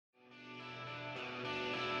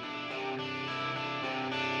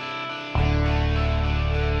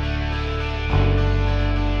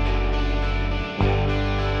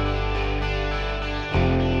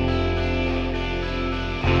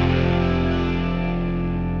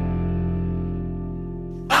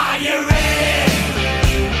you ready?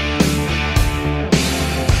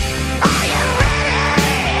 Are you ready?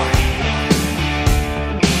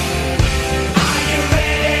 Are you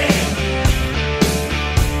ready?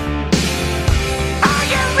 Are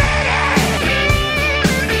you ready?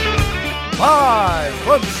 Live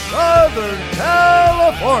from Southern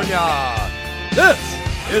California, this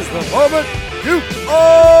is the moment you've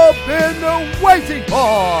all been waiting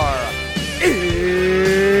for. It's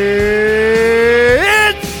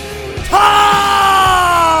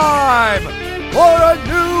time for a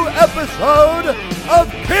new episode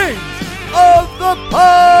of Kings of the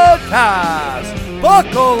Podcast.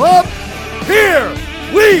 Buckle up, here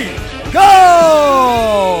we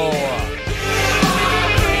go!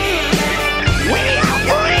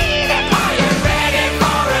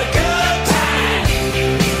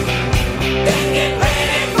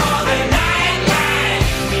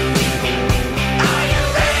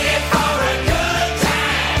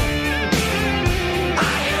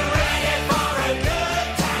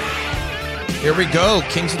 Here we go,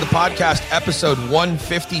 Kings of the Podcast, episode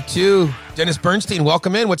 152. Dennis Bernstein,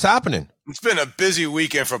 welcome in. What's happening? It's been a busy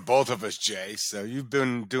weekend for both of us, Jay. So you've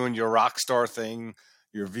been doing your rock star thing,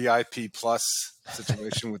 your VIP plus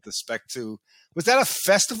situation with respect to, was that a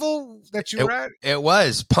festival that you were at? It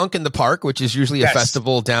was Punk in the Park, which is usually a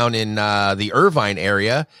festival down in the Irvine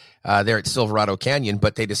area there at Silverado Canyon,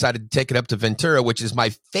 but they decided to take it up to Ventura, which is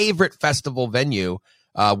my favorite festival venue.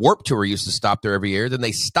 Warped Tour used to stop there every year. Then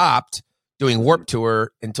they stopped doing Warped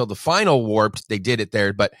Tour until the final Warped. They did it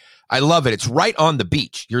there, but I love it. It's right on the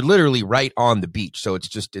beach. You're literally right on the beach. So it's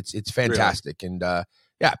just, it's fantastic. Really? And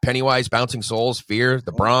yeah, Pennywise, Bouncing Souls, Fear,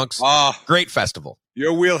 the Bronx, great festival.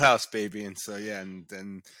 Your wheelhouse, baby. And so, yeah.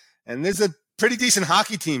 And there's a pretty decent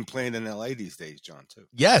hockey team playing in LA these days, John, too.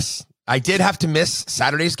 Yes. I did have to miss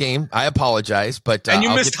Saturday's game. I apologize, but and you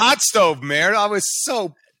missed Hot Stove, Mayor. I was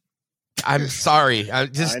so I'm sorry.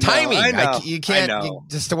 Just timing. You can't.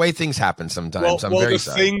 Just the way things happen sometimes. I'm very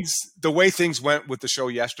sorry. The way things went with the show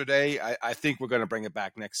yesterday, I think we're going to bring it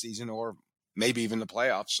back next season or maybe even the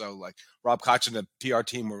playoffs. So, like Rob Koch and the PR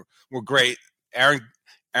team were great. Aaron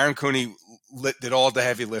Cooney did all the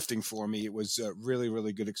heavy lifting for me. It was a really,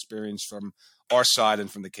 really good experience from our side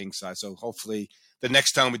and from the Kings side. So, hopefully, the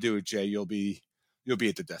next time we do it, Jay, you'll be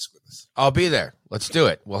at the desk with us. I'll be there. Let's do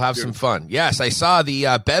it. We'll have some fun. Yes, I saw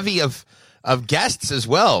the bevy of guests as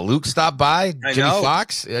well. Luke stopped by. Jimmy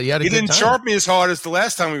Fox. He didn't sharp me as hard as the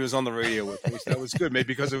last time he was on the radio with me. That was good.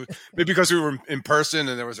 Maybe because we were in person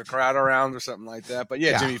and there was a crowd around or something like that. But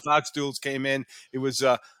yeah. Jimmy Fox duels came in. It was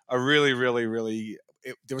a really, really, really.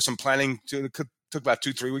 There was some planning to. It took about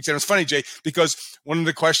 2-3 weeks. And it was funny, Jay, because one of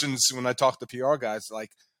the questions when I talked to PR guys,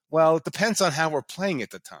 like, well, it depends on how we're playing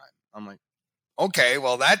at the time. I'm like, okay,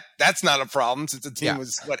 well, that's not a problem since the team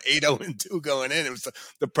was, 8-0-2 going in. It was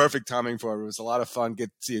the perfect timing for it. It was a lot of fun, get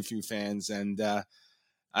to see a few fans. And I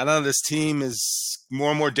don't know, this team is more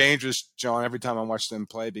and more dangerous, John, every time I watch them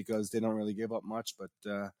play because they don't really give up much. But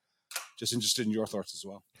just interested in your thoughts as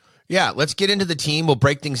well. Yeah, let's get into the team. We'll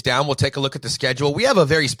break things down. We'll take a look at the schedule. We have a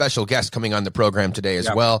very special guest coming on the program today as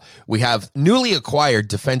well. We have newly acquired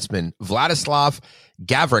defenseman Vladislav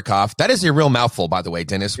Gavrikov. That is a real mouthful, by the way,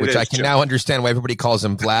 Dennis, which I can now understand why everybody calls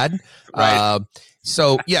him Vlad. Right.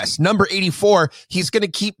 So, yes, number 84. He's going to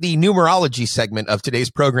keep the numerology segment of today's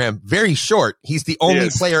program very short. He's the only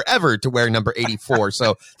player ever to wear number 84.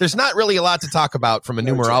 So there's not really a lot to talk about from a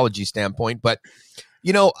numerology standpoint, but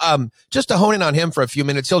just to hone in on him for a few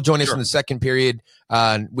minutes, he'll join us in the second period.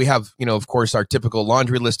 We have, of course, our typical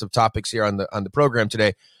laundry list of topics here on the program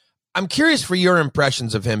today. I'm curious for your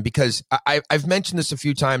impressions of him because I've mentioned this a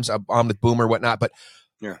few times on with Boomer, whatnot, but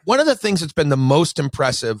one of the things that's been the most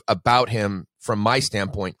impressive about him from my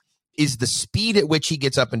standpoint is the speed at which he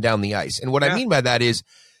gets up and down the ice. And what I mean by that is,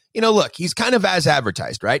 look, he's kind of as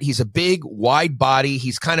advertised, right? He's a big, wide body.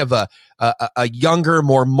 He's kind of a younger,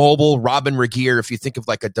 more mobile Robin Regeer, if you think of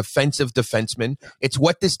like a defensive defenseman. It's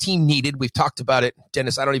what this team needed. We've talked about it,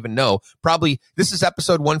 Dennis, I don't even know. Probably, this is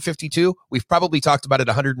episode 152. We've probably talked about it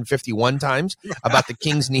 151 times about the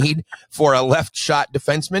Kings' need for a left shot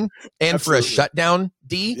defenseman and for a shutdown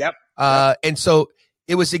D. And so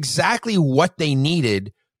it was exactly what they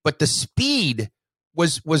needed, but the speed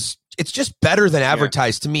was it's just better than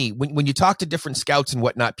advertised to me. When you talk to different scouts and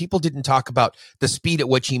whatnot, people didn't talk about the speed at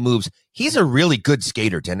which he moves. He's a really good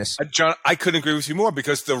skater, Dennis. John, I couldn't agree with you more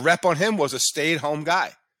because the rep on him was a stay-at-home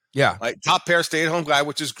guy. Yeah. Like top pair stay-at-home guy,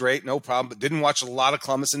 which is great, no problem, but didn't watch a lot of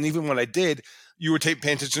Columbus. And even when I did, you were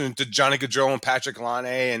paying attention to Johnny Gaudreau and Patrick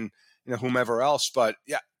Laine and whomever else. But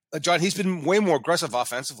yeah, John, he's been way more aggressive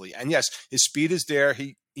offensively. And yes, his speed is there.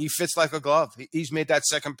 He fits like a glove. He's made that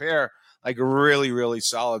second pair like really, really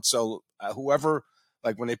solid. So whoever,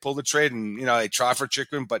 like when they pulled the trade and, they tried for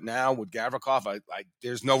Chikrin, but now with Gavrikov,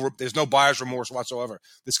 there's no buyer's remorse whatsoever.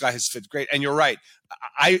 This guy has fit great. And you're right.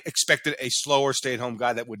 I expected a slower stay-at-home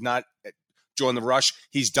guy that would not join the rush.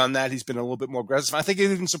 He's done that. He's been a little bit more aggressive. I think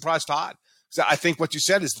it even surprised Todd. So I think what you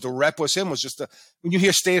said is the rep was him, was just when you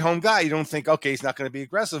hear stay-at-home guy, you don't think, okay, he's not going to be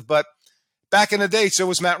aggressive. But back in the day, so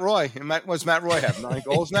was Matt Roy. And Matt Roy have 9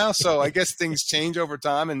 goals now? So I guess things change over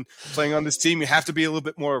time. And playing on this team, you have to be a little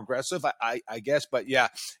bit more aggressive, I guess. But, yeah,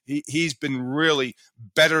 he's been really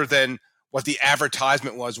better than what the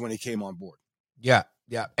advertisement was when he came on board. Yeah.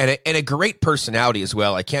 Yeah, and a great personality as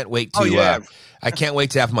well. I can't wait to I can't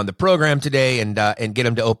wait to have him on the program today and get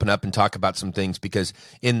him to open up and talk about some things, because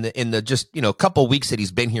in the just couple weeks that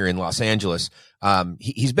he's been here in Los Angeles,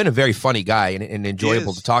 he's been a very funny guy and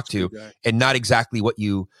enjoyable to talk to, and not exactly what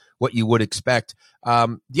you would expect.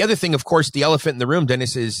 The other thing, of course, the elephant in the room,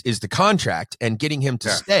 Dennis, is the contract and getting him to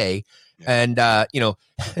stay. And,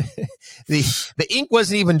 the ink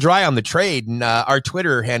wasn't even dry on the trade, and our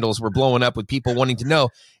Twitter handles were blowing up with people wanting to know.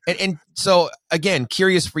 And so, again,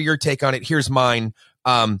 curious for your take on it. Here's mine.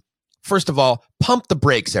 First of all, pump the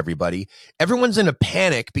brakes, everybody. Everyone's in a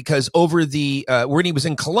panic because over when he was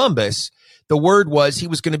in Columbus, the word was he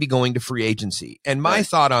was going to be going to free agency. And my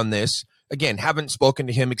thought on this, again, haven't spoken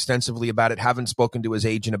to him extensively about it, haven't spoken to his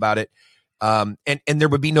agent about it. And there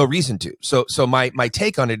would be no reason to. So my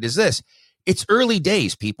take on it is this: it's early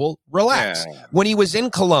days, people. Relax. Yeah. When he was in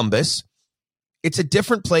Columbus, it's a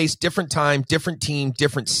different place, different time, different team,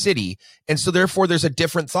 different city. And so therefore there's a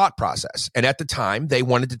different thought process. And at the time, they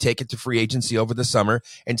wanted to take it to free agency over the summer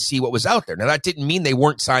and see what was out there. Now, that didn't mean they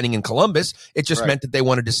weren't signing in Columbus. It just meant that they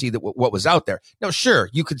wanted to see what was out there. Now, sure,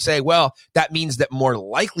 you could say, well, that means that more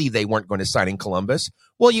likely they weren't going to sign in Columbus.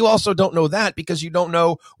 Well, you also don't know that because you don't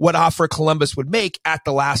know what offer Columbus would make at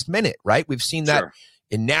the last minute, right? We've seen that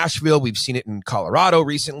in Nashville. We've seen it in Colorado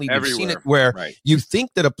recently. We've seen it where you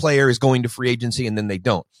think that a player is going to free agency and then they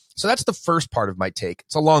don't. So that's the first part of my take.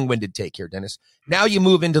 It's a long-winded take here, Dennis. Now you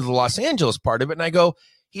move into the Los Angeles part of it, and I go,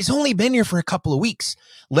 he's only been here for a couple of weeks.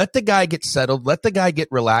 Let the guy get settled. Let the guy get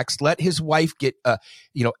relaxed. Let his wife get,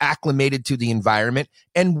 acclimated to the environment.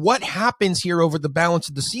 And what happens here over the balance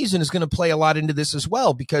of the season is going to play a lot into this as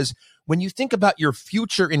well, because when you think about your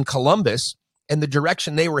future in Columbus and the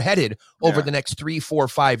direction they were headed over the next 3, 4,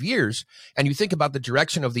 5 years, and you think about the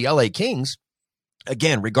direction of the LA Kings,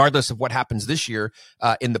 again, regardless of what happens this year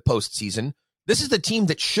in the postseason, this is the team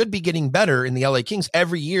that should be getting better in the LA Kings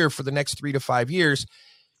every year for the next 3 to 5 years.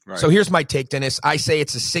 Right. So here's my take, Dennis. I say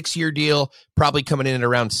it's a 6-year deal, probably coming in at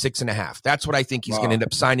around 6.5. That's what I think he's going to end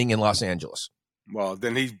up signing in Los Angeles. Well,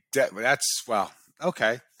 then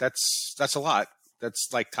okay. That's a lot. That's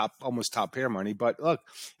like almost top pair money. But look,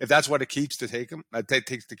 if that's what it takes to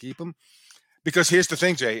keep him, because here's the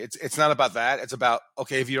thing, Jay, it's not about that. It's about,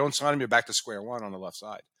 okay, if you don't sign him, you're back to square one on the left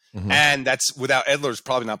side. Mm-hmm. And that's without Edler's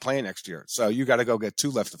probably not playing next year. So you got to go get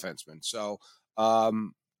 2 left defensemen. So,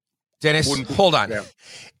 Dennis, hold on. Yeah.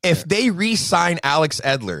 If they re-sign Alex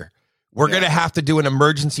Edler, we're going to have to do an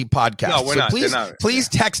emergency podcast. No, we're not. Please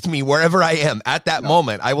text me wherever I am at that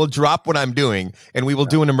moment. I will drop what I'm doing, and we will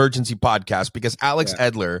do an emergency podcast, because Alex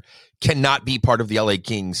Edler cannot be part of the LA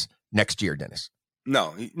Kings next year, Dennis.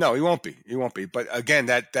 No, he won't be. He won't be. But again,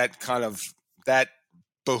 that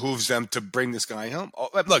behooves them to bring this guy home.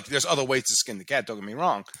 Look, there's other ways to skin the cat. Don't get me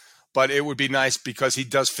wrong. But it would be nice because he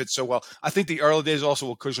does fit so well. I think the early days also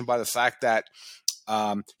were cushioned by the fact that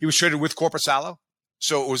he was traded with Korpisalo.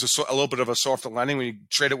 So it was a little bit of a softer landing when you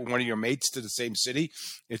trade it with one of your mates to the same city.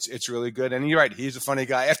 It's really good. And you're right. He's a funny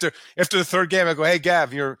guy. After the third game, I go, hey,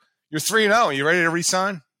 Gav, you're 3-0. You ready to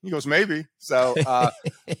re-sign? He goes, maybe. So,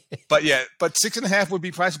 but 6.5 would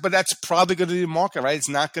be pricey. But that's probably going to be the market, right? It's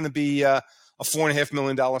not going to be a $4.5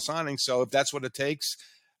 million signing. So if that's what it takes,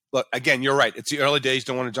 look, again, you're right. It's the early days.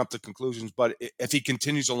 Don't want to jump to conclusions. But if he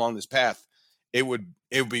continues along this path, it would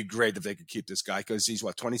be great if they could keep this guy, because he's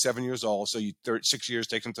 27 years old. So 6 years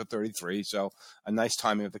takes him to 33. So a nice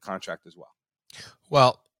timing of the contract as well.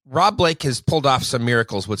 Well, Rob Blake has pulled off some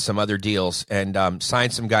miracles with some other deals and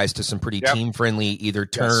signed some guys to some pretty team-friendly either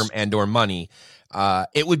term and or money.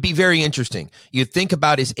 It would be very interesting. You think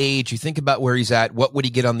about his age. You think about where he's at. What would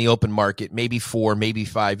he get on the open market? Maybe 4, maybe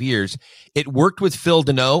 5 years. It worked with Phil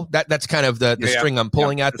Deneau. That's kind of the string I'm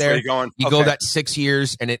pulling out there. You go that 6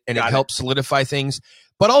 years, and it helps solidify things.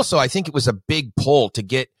 But also, I think it was a big pull to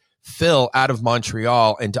get Phil out of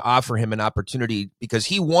Montreal and to offer him an opportunity because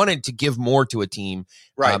he wanted to give more to a team,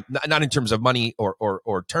 right? Not in terms of money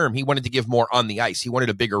or term. He wanted to give more on the ice. He wanted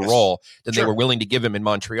a bigger role than they were willing to give him in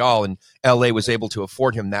Montreal, and LA was able to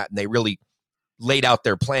afford him that, and they really laid out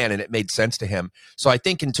their plan, and it made sense to him. So I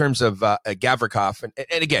think in terms of Gavrikov,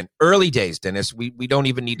 and again, early days, Dennis, we don't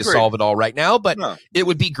even need to solve it all right now, but it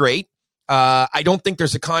would be great. I don't think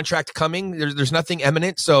there's a contract coming. There's nothing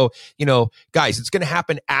imminent. So, guys, it's going to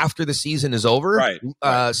happen after the season is over. Right.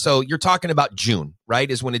 So you're talking about June, right,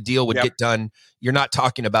 is when a deal would get done. You're not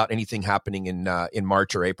talking about anything happening in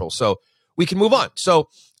March or April. So we can move on. So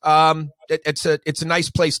it's a nice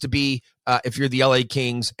place to be if you're the LA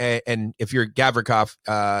Kings, and if you're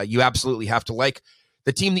Gavrikov, you absolutely have to like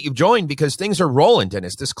the team that you've joined because things are rolling,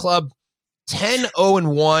 Dennis. This club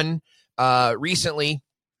 10-0-1 recently.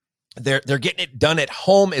 They're getting it done at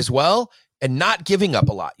home as well and not giving up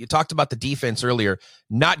a lot. You talked about the defense earlier,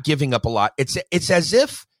 not giving up a lot. It's as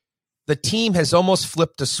if the team has almost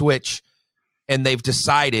flipped a switch and they've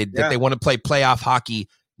decided that they want to play playoff hockey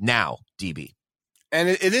now, DB. And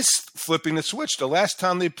it is flipping the switch. The last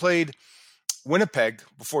time they played Winnipeg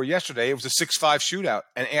before yesterday, it was a 6-5 shootout.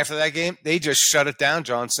 And after that game, they just shut it down,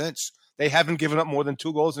 John, since. They haven't given up more than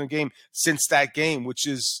 2 goals in a game since that game, which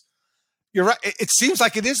is – you're right. It seems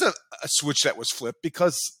like it is a switch that was flipped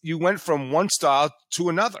because you went from one style to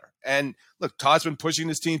another. And, look, Todd's been pushing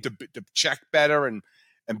his team to check better and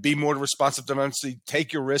be more responsive defensively,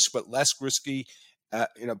 take your risk but less risky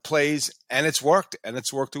plays, and it's worked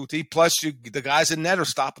to a T. Plus, the guys in net are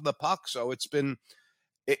stopping the puck, so it's been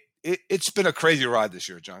a crazy ride this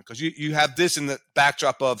year, John. Because you have this in the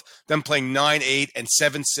backdrop of them playing 9-8 and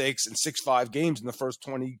 7-6 and 6-5 games in the first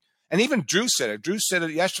 20. And even Drew said it. Drew said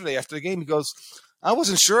it yesterday after the game. He goes, "I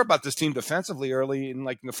wasn't sure about this team defensively early in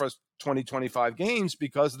the first 20, 25 games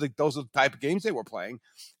because those are the type of games they were playing."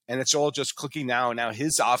 And it's all just clicking now. And now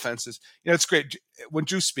his offense is, it's great. When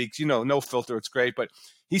Drew speaks, no filter, it's great. But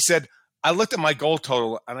he said, I looked at my goal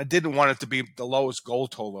total and I didn't want it to be the lowest goal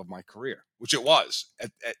total of my career, which it was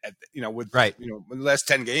with the last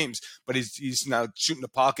 10 games. But he's now shooting the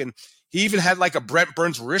puck. And he even had like a Brent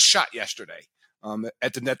Burns wrist shot yesterday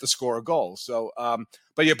at the net to score a goal. So, but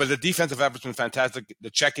the defensive effort's been fantastic. The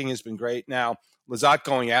checking has been great. Now, Lizotte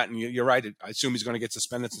going out, and you're right, I assume he's going to get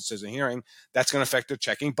suspended since there's a hearing. That's going to affect their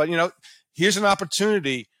checking. But, here's an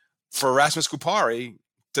opportunity for Rasmus Kupari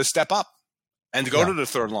to step up and to go to the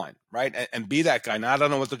third line, right, and be that guy. Now, I don't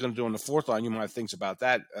know what they're going to do in the fourth line. You might have things about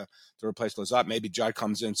that to replace Lizotte. Maybe Judd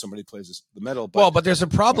comes in, somebody plays the middle. But there's a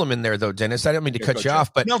problem in there, though, Dennis. I don't mean to cut you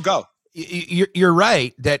off, but no, go. You're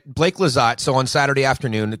right that Blake Lizotte, so on Saturday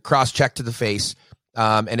afternoon, cross-check to the face.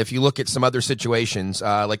 And if you look at some other situations,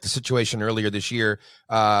 like the situation earlier this year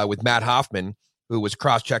with Matt Hoffman, who was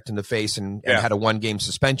cross-checked in the face and had a 1-game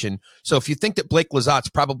suspension. So if you think that Blake Lizotte's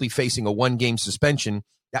probably facing a 1-game suspension,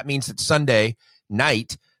 that means that Sunday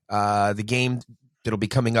night, the game that'll be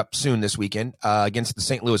coming up soon this weekend against the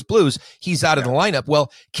St. Louis Blues, he's out of the lineup.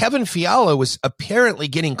 Well, Kevin Fiala was apparently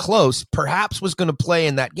getting close, perhaps was going to play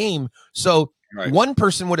in that game. So one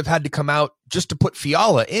person would have had to come out just to put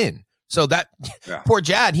Fiala in. So that poor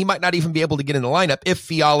Jad, he might not even be able to get in the lineup if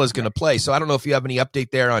Fiala is going to play. So I don't know if you have any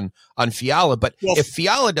update there on Fiala, but if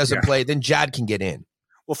Fiala doesn't play, then Jad can get in.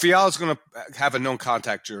 Well, Fiala's going to have a known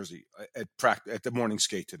contact jersey at the morning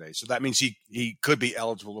skate today. So that means he could be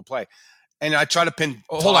eligible to play. And I try to pin.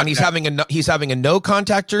 Hold on, he's having a no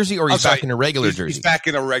contact jersey, or he's back in a regular jersey. He's back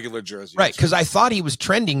in a regular jersey, right? Because I thought he was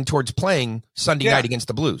trending towards playing Sunday night against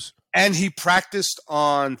the Blues. And he practiced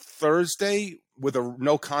on Thursday with a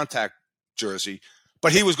no contact jersey,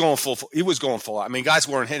 but he was going full. He was going full. I mean, guys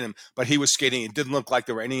weren't hitting him, but he was skating. It didn't look like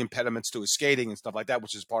there were any impediments to his skating and stuff like that,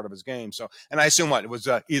 which is part of his game. So, and I assume it was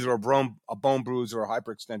either a bone bruise or a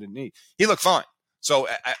hyperextended knee. He looked fine. So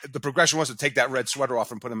the progression was to take that red sweater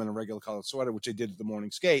off and put him in a regular colored sweater, which they did at the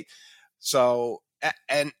morning skate. So,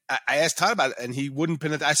 and I asked Todd about it, and he wouldn't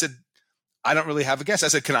pin it. I said, I don't really have a guess. I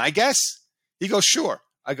said, can I guess? He goes, sure.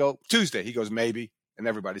 I go, Tuesday. He goes, maybe. And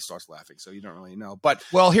everybody starts laughing. So you don't really know. But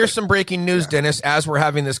here's some breaking news, Dennis. As we're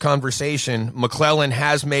having this conversation, McClellan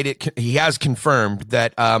has he has confirmed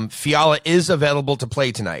that Fiala is available to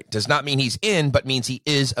play tonight. Does not mean he's in, but means he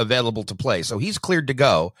is available to play. So he's cleared to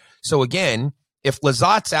go. So again, if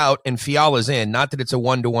Lizotte's out and Fiala's in, not that it's a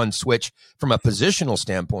 1-to-1 switch from a positional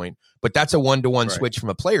standpoint, but that's a 1-to-1 switch from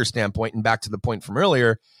a player standpoint. And back to the point from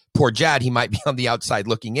earlier, poor Jad, he might be on the outside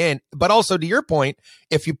looking in. But also to your point,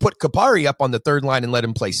 if you put Kapari up on the third line and let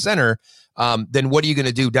him play center, then what are you going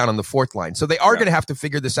to do down on the fourth line? So they are going to have to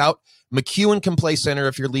figure this out. McEwen can play center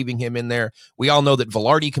if you're leaving him in there. We all know that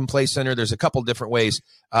Velarde can play center. There's a couple different ways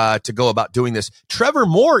to go about doing this. Trevor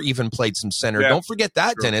Moore even played some center. Don't forget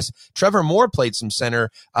that, Dennis. Trevor Moore played some center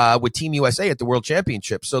with Team USA at the World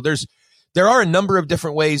Championship. So there are a number of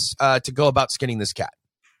different ways to go about skinning this cat.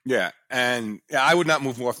 Yeah, and I would not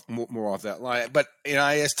move more off that line. But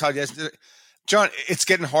I asked Todd yesterday, John, it's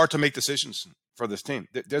getting hard to make decisions for this team.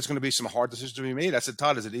 There's going to be some hard decisions to be made. I said,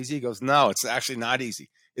 Todd, is it easy? He goes, no, it's actually not easy.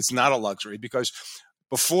 It's not a luxury, because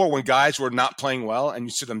before, when guys were not playing well and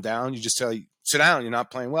you sit them down, you just say, sit down, you're not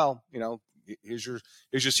playing well. Here's your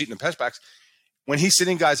seat in the press box. When he's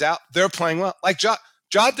sitting guys out, they're playing well. Like Ja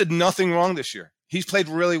did nothing wrong this year. He's played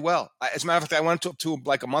really well. As a matter of fact, I went to him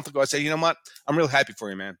like a month ago. I said, you know what? I'm really happy for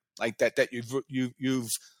you, man. Like that you've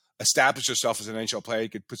established yourself as an NHL player. You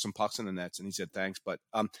could put some pucks in the nets. And he said, thanks. But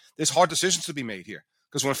there's hard decisions to be made here,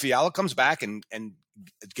 because when Fiala comes back and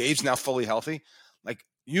Gabe's now fully healthy, like,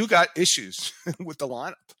 you got issues with the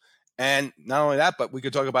lineup. And not only that, but we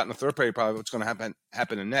could talk about in the third period probably what's going to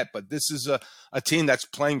happen in net. But this is a team that's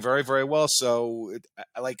playing very, very well. So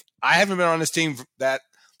I haven't been on this team that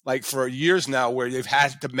for years now where they've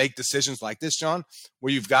had to make decisions like this, John,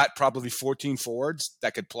 where you've got probably 14 forwards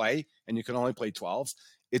that could play and you can only play 12.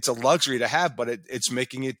 It's a luxury to have, but it's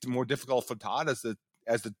making it more difficult for Todd as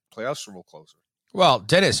the playoffs roll closer. Well,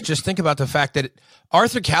 Dennis, just think about the fact that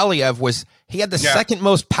Arthur Kaliev he had the second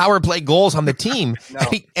most power play goals on the team,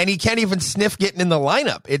 and he can't even sniff getting in the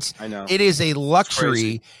lineup. It is a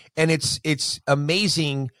luxury, and it's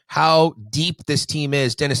amazing how deep this team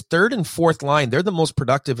is. Dennis, third and fourth line, they're the most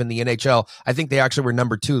productive in the NHL. I think they actually were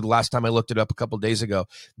number 2 the last time I looked it up a couple of days ago.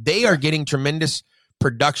 They are getting tremendous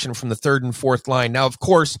production from the third and fourth line. Now, of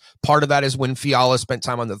course, part of that is when Fiala spent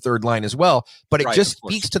time on the third line as well, but it just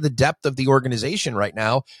speaks to the depth of the organization right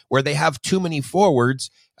now, where they have too many forwards.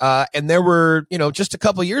 And there were, just a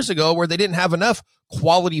couple of years ago where they didn't have enough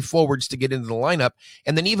quality forwards to get into the lineup.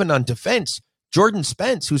 And then even on defense, Jordan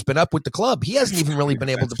Spence, who's been up with the club, he hasn't even really been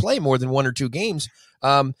able to play more than 1 or 2 games.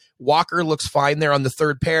 Walker looks fine there on the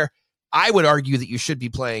third pair. I would argue that you should be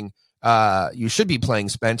playing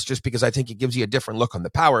Spence, just because I think it gives you a different look on the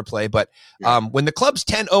power play. But when the club's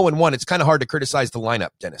 10-0-1, it's kind of hard to criticize the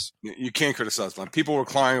lineup, Dennis. You can't criticize the line. People were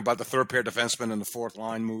crying about the third pair defensemen and the fourth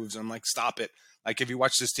line moves. I'm like, stop it. Like, if you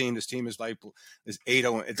watch this team is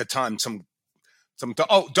 8-0 at the time.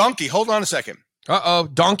 Donkey, hold on a second.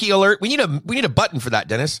 Donkey alert. We need a button for that,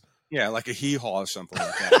 Dennis. Yeah, like a hee-haw or something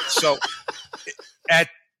like that. So at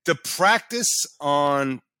the practice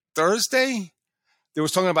on Thursday, they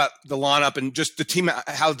was talking about the lineup and just the team,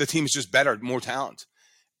 how the team is just better, more talent.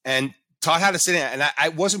 And Todd had to sit in, and I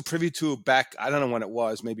wasn't privy to it back, I don't know when it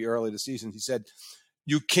was, maybe early this season. He said,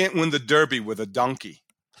 you can't win the Derby with a donkey.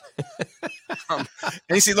 And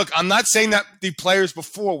he said, look, I'm not saying that the players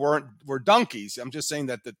before were donkeys. I'm just saying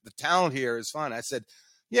that the talent here is fine. I said,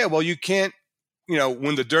 yeah, well, you can't,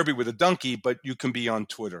 win the Derby with a donkey, but you can be on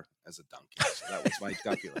Twitter as a donkey. So that was my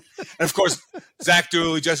donkey. And of course, Zach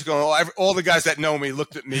Dooley, Jessica, all the guys that know me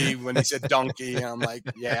looked at me when he said donkey. And I'm like,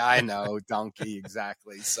 yeah, I know, donkey,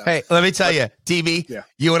 exactly. So, hey, let me tell you, TB,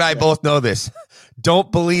 you and I both know this.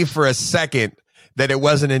 Don't believe for a second that it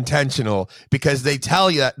wasn't intentional, because they tell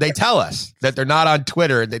us that they're not on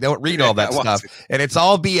Twitter and they don't read all that stuff. And it's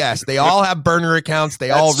all BS. They all have burner accounts.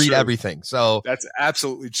 They all read everything. So that's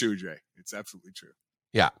absolutely true, Jay. It's absolutely true.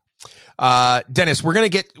 Yeah. Dennis, we're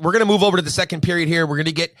gonna move over to the second period here. We're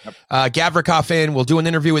gonna get Gavrikov in. We'll do an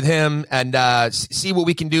interview with him and see what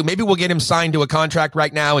we can do. Maybe we'll get him signed to a contract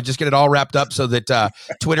right now and just get it all wrapped up so that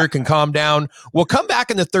Twitter can calm down. We'll come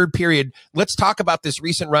back in the third period. Let's talk about this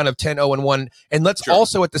recent run of 10-0-1, and let's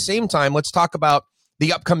also at the same time let's talk about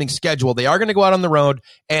the upcoming schedule. They are going to go out on the road,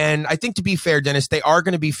 and I think, to be fair, Dennis, they are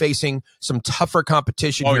going to be facing some tougher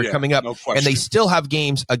competition coming up, and they still have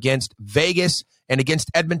games against Vegas and against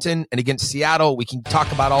Edmonton and against Seattle. We can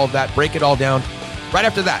talk about all of that, break it all down. Right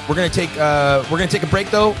after that, we're going to take a break,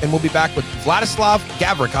 though, and we'll be back with Vladislav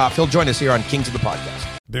Gavrikov. He'll join us here on Kings of the Podcast.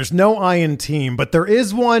 There's no I in team, but there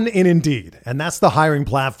is one in Indeed, and that's the hiring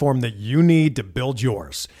platform that you need to build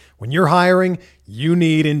yours. When you're hiring, you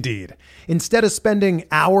need Indeed. Instead of spending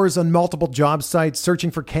hours on multiple job sites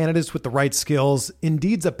searching for candidates with the right skills,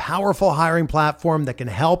 Indeed's a powerful hiring platform that can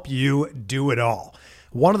help you do it all.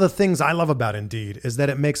 One of the things I love about Indeed is that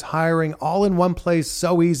it makes hiring all in one place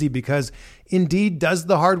so easy, because Indeed does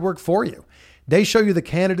the hard work for you. They show you the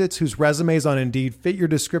candidates whose resumes on Indeed fit your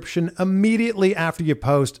description immediately after you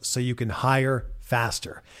post, so you can hire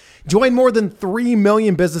faster. Join more than 3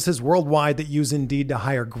 million businesses worldwide that use Indeed to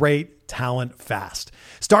hire great talent fast.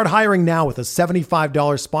 Start hiring now with a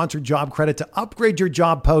 $75 sponsored job credit to upgrade your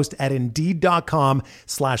job post at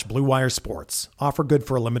Indeed.com/Blue Wire Sports. Offer good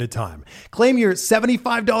for a limited time. Claim your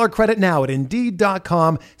 $75 credit now at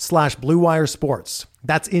Indeed.com/Blue Wire Sports.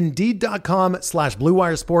 That's Indeed.com/Blue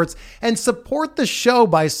Wire Sports, and support the show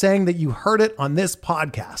by saying that you heard it on this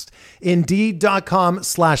podcast.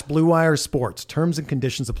 Indeed.com/Blue Wire Sports. Terms and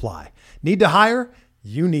conditions apply. Need to hire?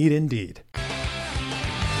 You need Indeed.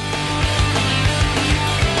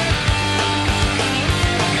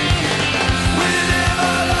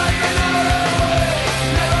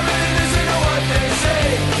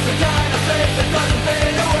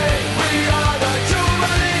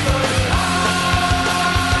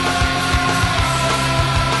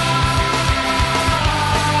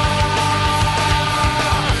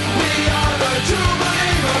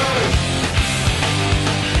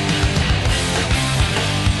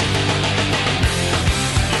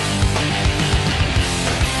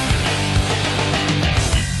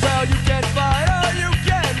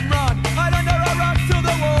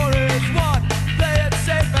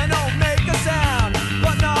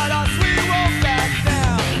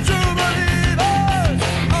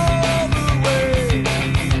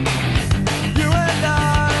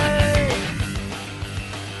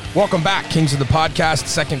 Welcome back, Kings of the Podcast,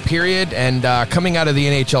 second period. And coming out of the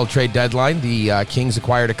NHL trade deadline, the Kings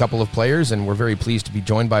acquired a couple of players, and we're very pleased to be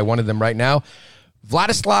joined by one of them right now.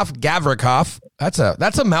 Vladislav Gavrikov. That's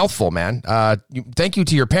a mouthful, man. Thank you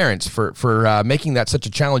to your parents for making that such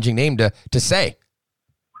a challenging name to say.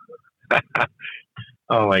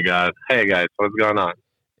 Oh my God! Hey guys, what's going on?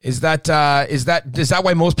 Is that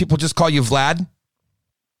why most people just call you Vlad?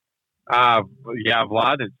 Yeah,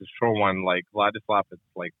 Vlad is the short one. Like Vladislav, it's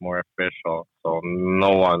like more official. So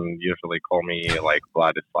no one usually call me like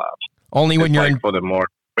Vladislav. Only when you're for the more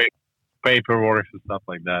paperwork and stuff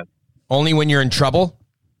like that. Only when you're in trouble.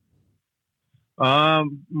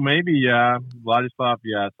 Maybe yeah. Vladislav,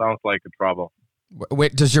 yeah, sounds like a trouble.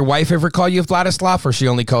 Wait, does your wife ever call you Vladislav, or she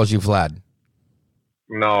only calls you Vlad?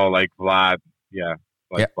 No, like Vlad, yeah.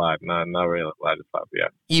 Vlad, not really Vladislav, yeah.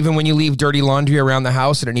 Even when you leave dirty laundry around the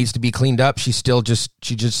house and it needs to be cleaned up, she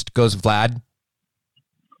just goes Vlad?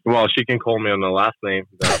 Well, she can call me on the last name.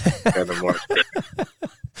 That's kind of more.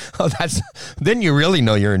 Oh, then you really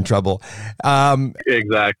know you're in trouble.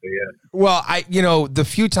 Exactly, yeah. Well, the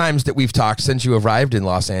few times that we've talked since you arrived in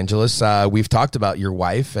Los Angeles, we've talked about your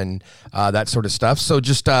wife and that sort of stuff. So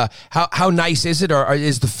just how nice is it? Or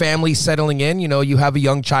is the family settling in? You have a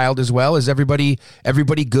young child as well. Is everybody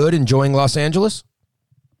good, enjoying Los Angeles?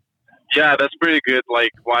 Yeah, that's pretty good.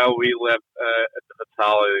 Like while we lived at the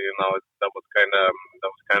hotel, that was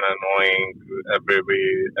kind of annoying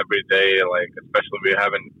every day. Like especially we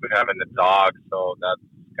having a dog, so that's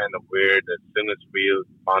kind of weird. As soon as we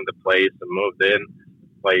found the place and moved in,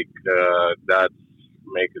 like that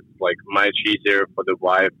make it like much easier for the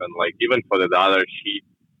wife and like even for the daughter. She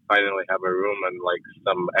finally have a room and like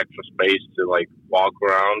some extra space to like walk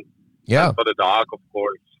around. Yeah. And for the dog, of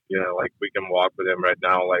course, like we can walk with him right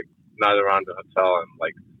now, like not around the hotel and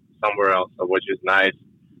like somewhere else, which is nice.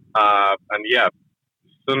 And yeah, as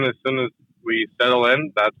soon as we settle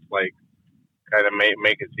in, that's like kind of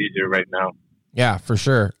make it easier right now. Yeah, for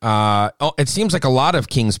sure. It seems like a lot of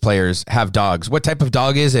Kings players have dogs. What type of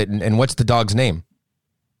dog is it, and what's the dog's name?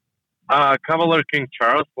 Cavalier King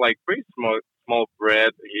Charles, like pretty small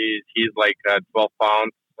breed. He's like 12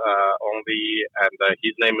 pounds only, and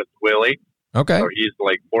his name is Willie. Okay. So he's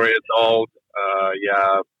like 4 years old.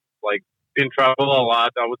 Yeah, like in trouble a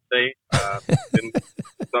lot, I would say. In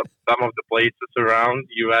some of the places around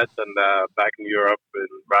U.S. and back in Europe and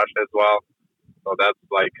Russia as well. So that's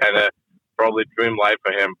like kind of probably dream life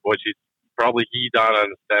for him, which is probably he don't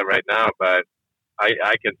understand right now, but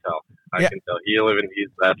I can tell. I can tell he living his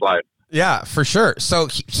best life. Yeah, for sure. So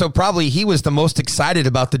probably he was the most excited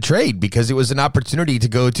about the trade because it was an opportunity to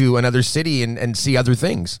go to another city and see other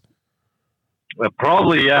things.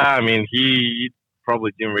 Probably, yeah. I mean, he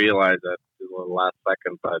probably didn't realize that the last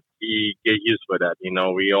second, but he get used to that.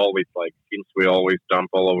 We always since we always jump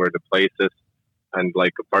all over the places and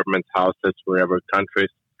like apartments, houses, wherever countries.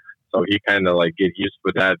 So he kind of like get used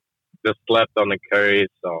to that. Just slept on the carry,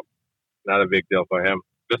 so not a big deal for him.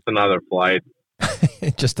 Just another flight.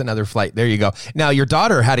 Just another flight. There you go. Now, your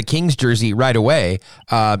daughter had a Kings jersey right away.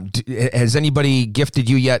 Has anybody gifted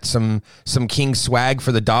you yet some Kings swag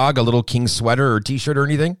for the dog? A little Kings sweater or T-shirt or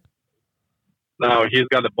anything? No, he's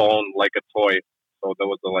got a bone like a toy. So there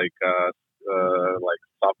was a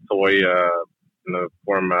soft toy in the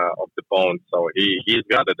form of the bone. So he's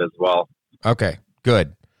got it as well. Okay,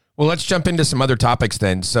 good. Well, let's jump into some other topics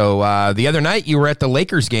then. So the other night you were at the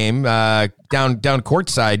Lakers game down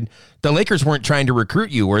courtside. The Lakers weren't trying to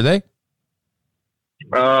recruit you, were they?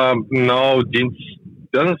 No,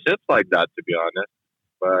 doesn't sit like that, to be honest.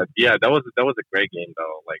 But yeah, that was a great game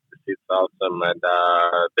though. Like the seats awesome, and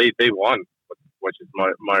they won, which is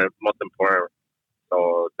most important.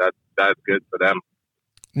 So that's good for them.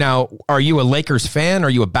 Now, are you a Lakers fan? Are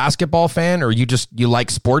you a basketball fan? Or you like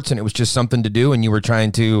sports and it was just something to do and you were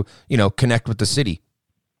trying to, connect with the city?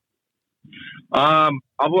 I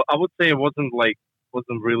would say it wasn't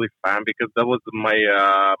really fan because that was my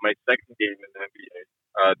second game in the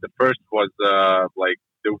NBA. The first was like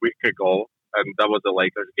the week ago, and that was a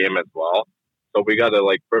Lakers game as well. So we got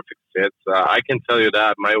a perfect fit. I can tell you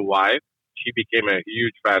that my wife, she became a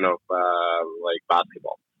huge fan of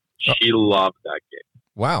basketball. She loved that game.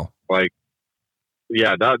 Wow.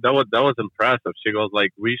 Yeah, that was impressive. She goes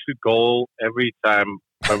we should go every time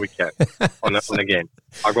when we can on a game.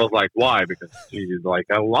 I goes why? Because she's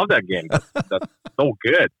I love that game. That's so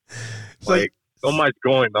good. So much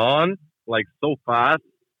going on, so fast,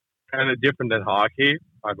 kind of different than hockey.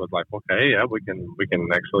 I was okay, yeah, we can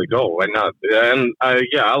actually go. Why not? And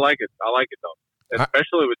yeah, I like it. I like it though,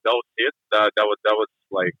 especially with those hits. That was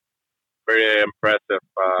very impressive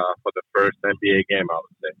for the first NBA game, I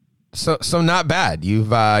would say. So not bad. You've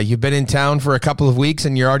been in town for a couple of weeks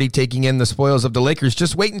and you're already taking in the spoils of the Lakers.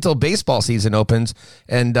 Just wait until baseball season opens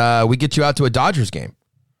and we get you out to a Dodgers game.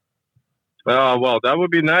 Well, that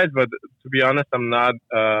would be nice, but to be honest, I'm not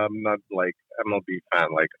MLB fan,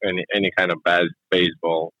 any kind of bad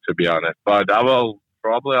baseball, to be honest. But I will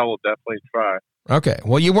definitely try. Okay.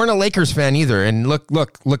 Well, you weren't a Lakers fan either, and look!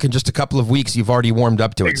 In just a couple of weeks, you've already warmed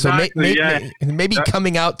up to it. Exactly, So maybe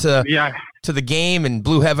coming out to the game and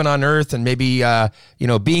blue heaven on earth, and maybe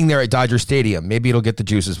being there at Dodger Stadium, maybe it'll get the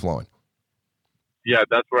juices flowing. Yeah,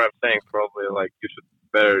 that's what I'm saying. Probably you should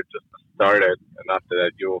better just start it, and after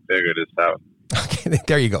that, you will figure this out. Okay,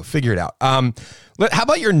 there you go. Figure it out. How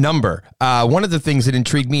about your number? One of the things that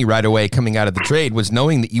intrigued me right away coming out of the trade was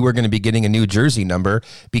knowing that you were going to be getting a new jersey number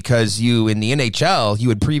because you, in the NHL, you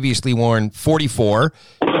had previously worn 44,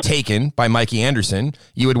 taken by Mikey Anderson.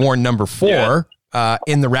 You had worn number 4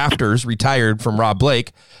 in the rafters, retired from Rob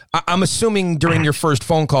Blake. I'm assuming during your first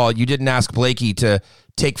phone call, you didn't ask Blakey to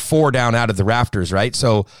take 4 down out of the rafters, right?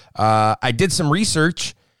 So I did some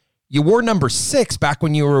research. You wore number 6 back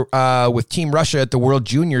when you were with Team Russia at the World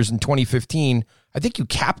Juniors in 2015. I think you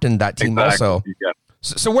captained that team also. Yeah.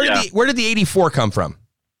 So where did the 84 come from?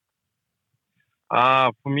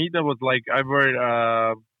 For me, that was I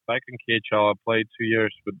were back in KHL. I played 2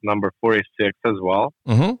 years with number 46 as well.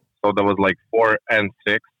 Mm-hmm. So that was 4 and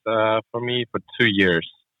 6 for me for 2 years,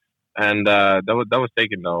 and that was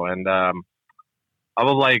taken though. And I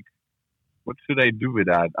was what should I do with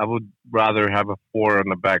that? I would rather have a 4 on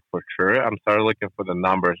the back for sure. I'm started looking for the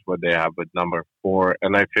numbers what they have with number 4,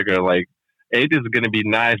 and I figure 8 is going to be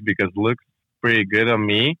nice because it looks pretty good on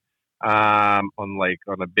me on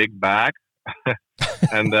a big back,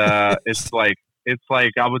 and it's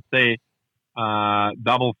I would say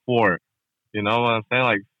double 4. You know what I'm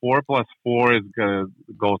saying? 4 plus 4 is gonna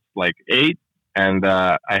go 8, and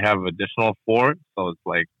I have additional 4, so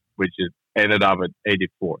it's which is ended up at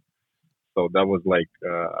 84. So that was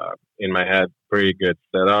in my head, pretty good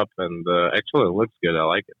setup, and actually it looks good. I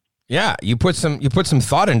like it. Yeah, you put some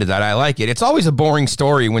thought into that. I like it. It's always a boring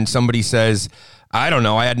story when somebody says, I don't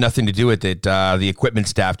know, I had nothing to do with it. The equipment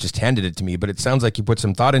staff just handed it to me, but it sounds like you put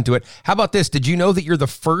some thought into it. How about this? Did you know that you're the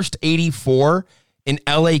first 84 in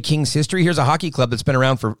LA Kings history? Here's a hockey club that's been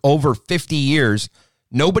around for over 50 years.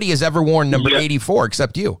 Nobody has ever worn number 84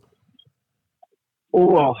 except you.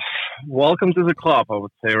 Well, welcome to the club, I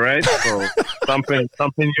would say, right? So something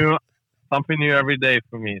new every day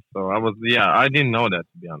for me. So I didn't know that,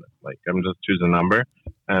 to be honest. I'm just choosing a number,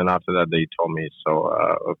 and after that they told me. So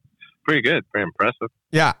pretty good, pretty impressive.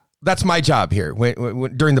 Yeah, that's my job here.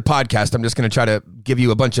 During the podcast, I'm just going to try to give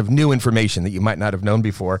you a bunch of new information that you might not have known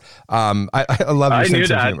before. I love your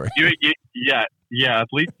sense of humor. Yeah. At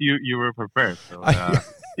least you were prepared. So,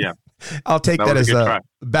 yeah. I'll take that as a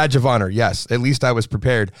badge of honor. Yes, at least I was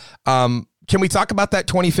prepared. Can we talk about that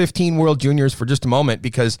 2015 World Juniors for just a moment?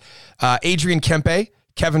 Because Adrian Kempe,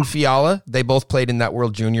 Kevin Fiala, they both played in that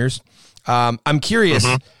World Juniors. I'm curious.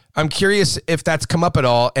 Mm-hmm. I'm curious if that's come up at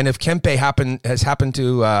all, and if Kempe has happened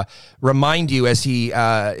to remind you, as he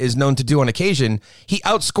is known to do on occasion. He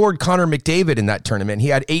outscored Connor McDavid in that tournament. He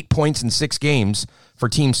had 8 points in 6 games for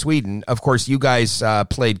Team Sweden. Of course, you guys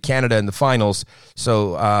played Canada in the finals.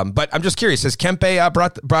 So, but I'm just curious, has Kempe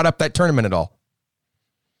brought up that tournament at all?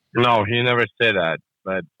 No, he never said that.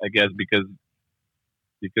 but I guess because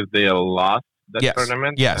they lost that Yes.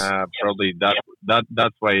 tournament, Yes. probably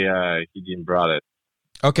that's why he didn't brought it.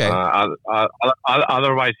 Okay.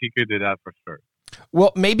 Otherwise, he could do that for sure.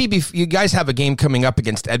 Well, maybe you guys have a game coming up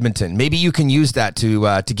against Edmonton. Maybe you can use that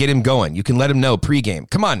to get him going. You can let him know pregame.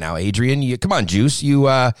 Come on now, Adrian. Come on, Juice. You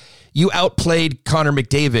outplayed Connor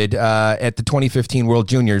McDavid at the 2015 World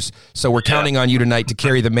Juniors, so we're counting on you tonight to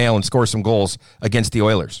carry the mail and score some goals against the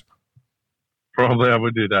Oilers. Probably I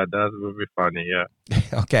would do that. That would be funny, yeah.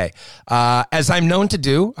 Okay. As I'm known to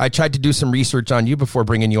do, I tried to do some research on you before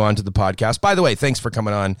bringing you onto the podcast. By the way, thanks for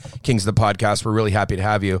coming on Kings of the Podcast. We're really happy to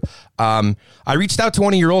have you. I reached out to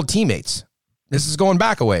one of your old teammates. This is going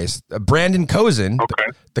back a ways. Brandon Kozin,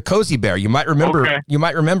 the Cozy Bear. You might remember. You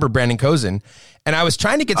might remember Brandon Kozin. And I was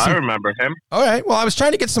trying to get some. I remember him. All right. Well, I was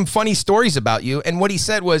trying to get some funny stories about you. And what he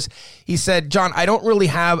said was, John, I don't really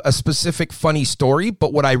have a specific funny story,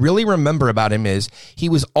 but what I really remember about him is he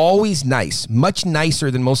was always nice, much nicer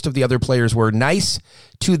than most of the other players were. Nice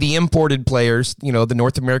to the imported players, the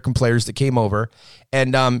North American players that came over.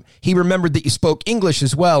 And he remembered that you spoke English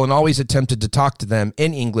as well and always attempted to talk to them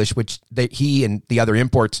in English, which he and the other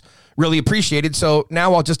imports really appreciated. So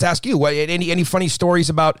now I'll just ask you, any funny stories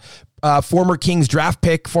about former Kings draft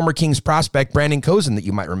pick, former Kings prospect, Brandon Kozin that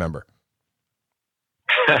you might remember?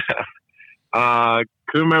 Couldn't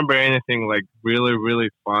remember anything like really, really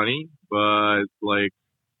funny, but like,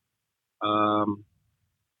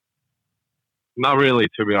 not really,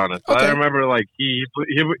 to be honest. Okay. I remember like he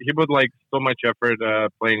put like so much effort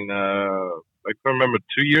playing. I can't remember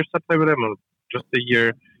 2 years I played with him, or just a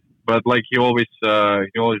year, but like he always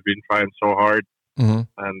been trying so hard, and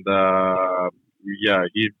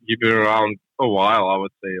he been around a while. I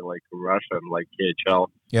would say like Russia and like KHL,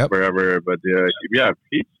 wherever. But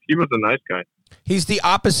he was a nice guy. He's the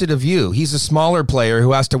opposite of you. He's a smaller player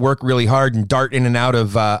who has to work really hard and dart in and out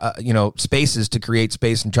of spaces to create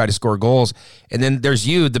space and try to score goals. And then there's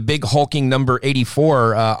you, the big hulking number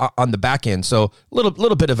 84 on the back end. So a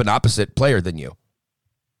little bit of an opposite player than you.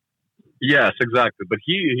 Yes, exactly. But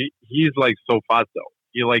he's like so fast though.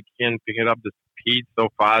 He like can pick it up the speed so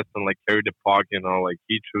fast and like carry the puck. Like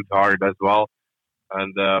he shoots hard as well.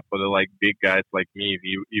 And for the like big guys like me,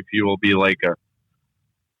 if you will be like a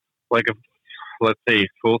let's say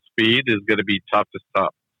full speed, is going to be tough to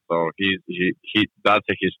stop. So that's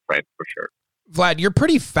his strength for sure. Vlad, you're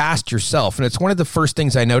pretty fast yourself, and it's one of the first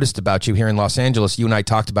things I noticed about you here in Los Angeles. You and I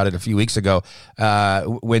talked about it a few weeks ago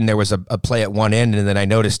when there was a play at one end, and then I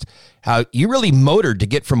noticed how you really motored to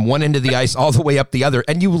get from one end of the ice all the way up the other,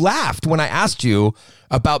 and you laughed when I asked you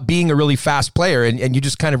about being a really fast player, and you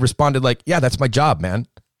just kind of responded like, yeah, that's my job, man.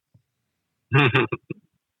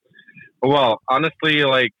 Well, honestly,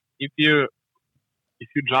 like if you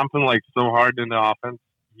jump in like so hard in the offense,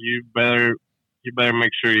 you better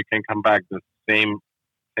make sure you can come back the same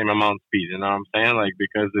amount of speed. You know what I'm saying? Like,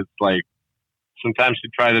 because it's like sometimes you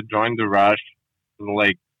try to join the rush and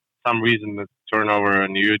like some reason it's turnover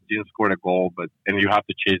and you didn't score the goal, and you have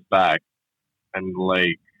to chase back, and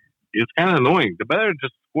like it's kind of annoying. The better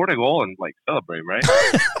just score the goal and like celebrate, right?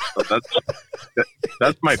 So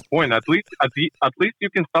that's my point. At least you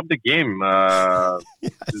can stop the game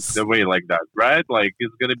the way like that, right? Like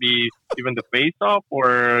it's gonna be even the face-off,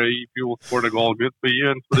 or if you will score the goal, good for you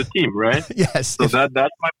and for the team, right? Yes. So that's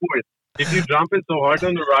my point. If you jump in so hard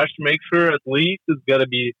on the rush, make sure at least it's gotta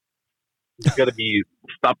be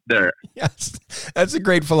stopped there. Yes, that's a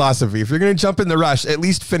great philosophy. If you're going to jump in the rush, at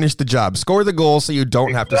least finish the job. Score the goal so you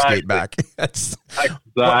don't have to skate back. That's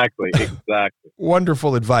exactly.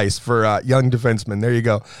 Wonderful advice for young defensemen. There you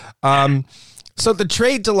go. So the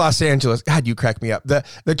trade to Los Angeles, God, you crack me up.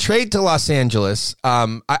 The trade to Los Angeles,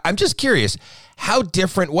 I'm just curious, how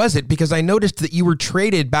different was it? Because I noticed that you were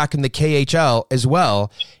traded back in the KHL as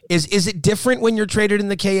well. Is it different when you're traded in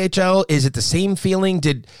the KHL? Is it the same feeling?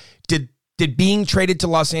 Did being traded to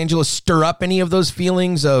Los Angeles stir up any of those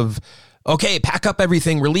feelings of, okay, pack up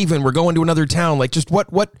everything, we're leaving, we're going to another town? Like, just what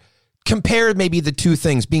compared maybe the two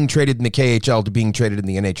things, being traded in the KHL to being traded in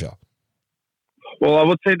the NHL? Well, I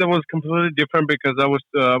would say that was completely different because I was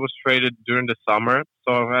traded during the summer,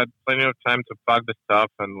 so I had plenty of time to pack the stuff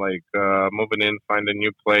and like moving in, find a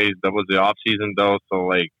new place. That was the off season though, so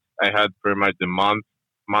like I had pretty much the month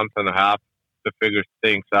and a half to figure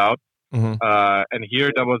things out. And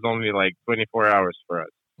here that was only like 24 hours for us.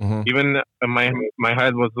 Even my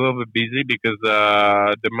head was a little bit busy because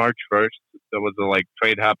the March 1st there was a like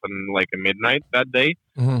trade happened like at midnight that day.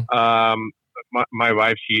 My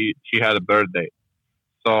wife she had a birthday,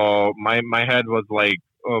 so my head was like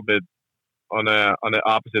a little bit on the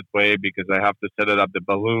opposite way because I have to set it up the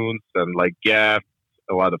balloons and like gifts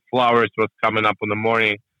a lot of flowers was coming up in the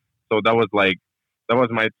morning. So that was my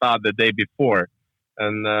thought the day before.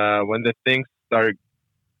 And when the things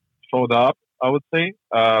showed up, I would say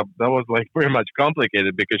that was like pretty much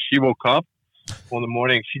complicated because she woke up in the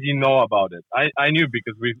morning. She didn't know about it. I knew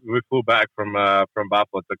because we flew back from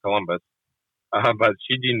Buffalo to Columbus, but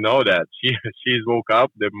she didn't know that. She woke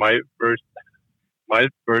up. My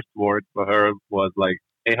first word for her was like,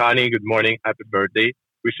 "Hey, honey, good morning, happy birthday.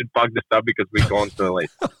 We should pack this up because we're going to LA."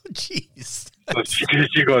 Oh, jeez. So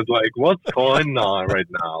she goes like, "What's going on right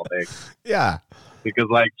now?" Like, Yeah. because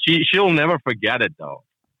like she'll never forget it though.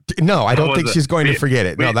 No, I don't think she's going to forget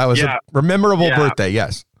it. No, that was a memorable birthday.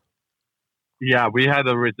 Yes. Yeah, we had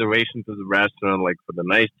a reservation to the restaurant, like for the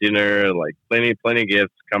nice dinner, like plenty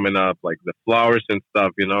gifts coming up, like the flowers and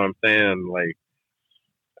stuff. You know what I'm saying? Like,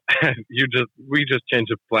 we just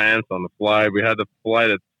changed the plans on the fly. We had the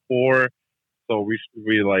flight at 4, so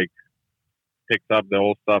we like picked up the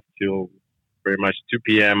whole stuff till pretty much 2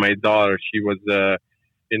 p.m. My daughter, she was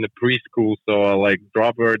in the preschool, so I like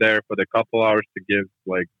drop her there for the couple hours to give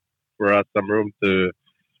like for us some room to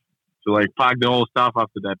like pack the whole stuff.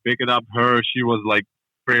 After that, pick it up. She was like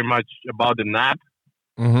pretty much about the nap,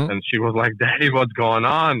 and she was like, "Daddy, what's going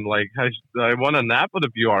on? Like, I want to nap for a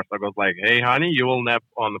few hours." I was like, "Hey, honey, you will nap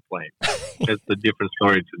on the plane." It's a different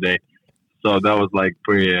story today. So that was like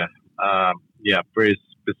pretty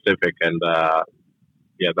specific, and that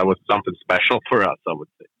was something special for us, I would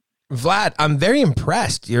say. Vlad, I'm very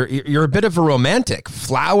impressed. You're a bit of a romantic.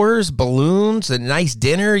 Flowers, balloons, a nice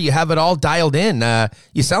dinner. You have it all dialed in.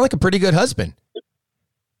 You sound like a pretty good husband.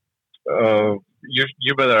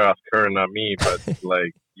 You better ask her, not me. But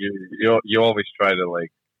like you always try to like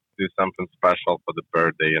do something special for the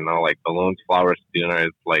birthday. You know, like balloons, flowers, dinner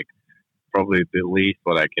is like probably the least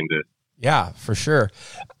what I can do. Yeah, for sure.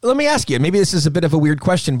 Let me ask you, maybe this is a bit of a weird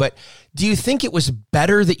question, but do you think it was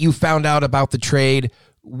better that you found out about the trade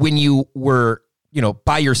when you were,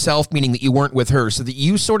 by yourself, meaning that you weren't with her, so that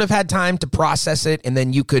you sort of had time to process it and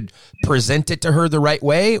then you could present it to her the right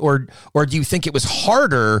way? Or do you think it was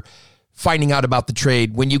harder finding out about the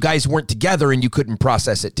trade when you guys weren't together and you couldn't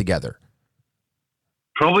process it together?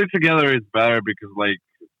 Probably together is better because like,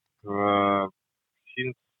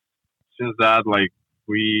 since that, like,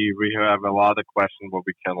 we have a lot of questions what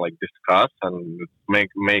we can like discuss, and it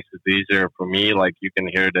makes it easier for me. Like you can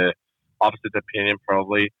hear the opposite opinion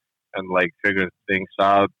probably, and like figure things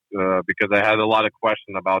out because I had a lot of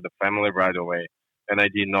questions about the family right away, and I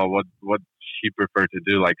didn't know what she preferred to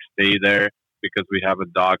do, like stay there because we have a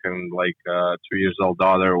dog and like 2 years old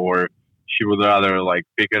daughter, or she would rather like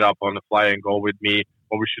pick it up on the fly and go with me.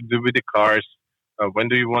 What we should do with the cars. When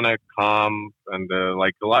do you want to come? And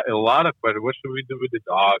like a lot of questions. What should we do with the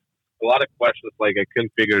dog? A lot of questions. Like I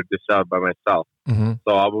couldn't figure this out by myself. Mm-hmm.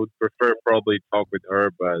 So I would prefer probably talk with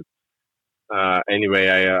her. But anyway,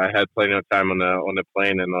 I had plenty of time on the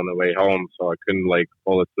plane and on the way home, so I couldn't like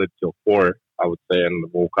fall asleep till 4, I would say, and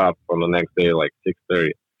woke up on the next day like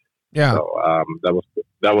 6:30. Yeah. So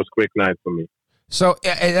that was quick night for me. So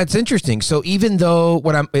that's interesting. So even though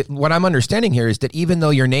what I'm understanding here is that even though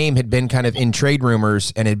your name had been kind of in trade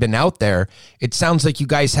rumors and had been out there, it sounds like you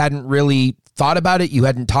guys hadn't really thought about it. You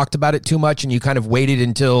hadn't talked about it too much, and you kind of waited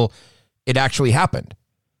until it actually happened.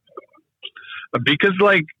 Because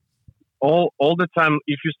like all the time,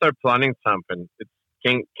 if you start planning something, it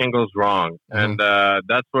can goes wrong, and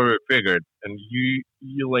that's what we figured. And you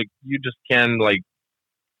just can't like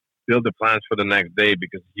build the plans for the next day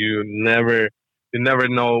because you never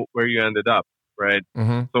know where you ended up, right?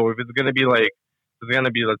 Mm-hmm. So if it's gonna be,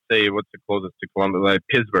 let's say, what's the closest to Columbus, like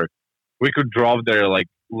Pittsburgh, we could drive there like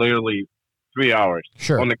literally 3 hours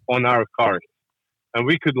on our cars, and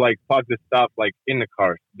we could like park the stuff like in the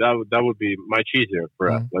cars. That would be much easier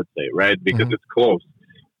for us, let's say, right? Because it's close.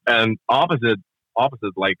 And opposite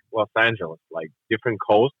like Los Angeles, like different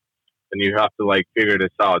coast, and you have to like figure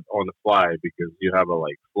this out on the fly because you have a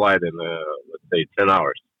like flight in let's say 10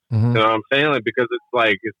 hours. Mm-hmm. You know what I'm saying? Like, because it's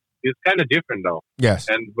like it's kind of different though. Yes.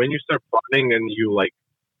 And when you start planning and you like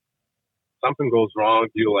something goes wrong,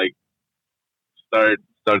 you like start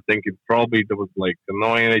thinking probably there was like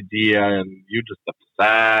annoying idea, and you just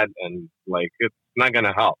upset, and like it's not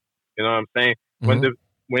gonna help. You know what I'm saying? Mm-hmm.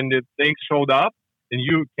 When the things showed up, and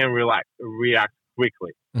you can react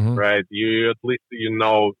quickly, right? You at least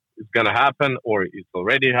it's gonna happen or it's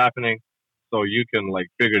already happening, so you can like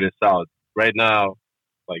figure this out right now.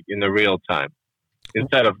 Like in the real time,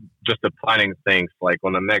 instead of just planning things like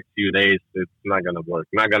on the next few days. It's not gonna work,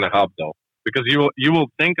 not gonna help though, because you will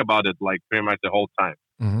think about it like pretty much the whole time.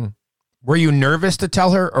 Mm-hmm. Were you nervous to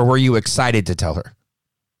tell her, or were you excited to tell her?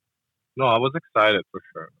 No, I was excited for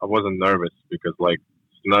sure. I wasn't nervous because like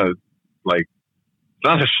not like it's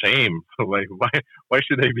not a shame. Like why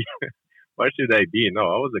should I be? Why should I be? No,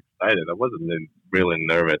 I was excited. I wasn't really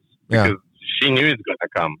nervous because she knew it's gonna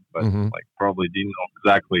come, but like probably didn't know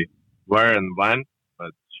exactly where and when,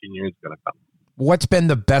 but she knew it's gonna come. What's been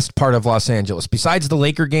the best part of Los Angeles besides the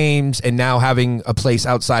Laker games and now having a place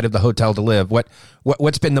outside of the hotel to live?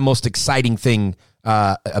 What's been the most exciting thing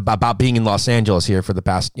about being in Los Angeles here for the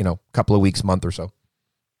past couple of weeks, month or so?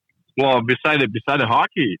 Well, beside the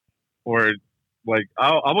hockey, or like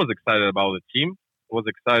I was excited about the team. I was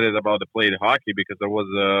excited about the play the hockey because I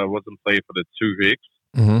wasn't playing for the 2 weeks,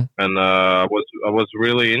 and I was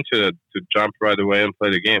really into it to jump right away and play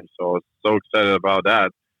the game. So I was so excited about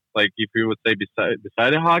that. Like if you would say beside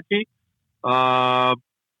the hockey, my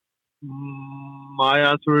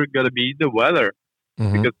answer gotta be the weather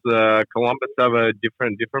because Columbus have a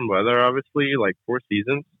different weather, obviously, like 4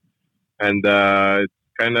 seasons, and it's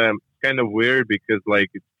kind of weird because like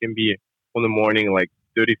it can be in the morning like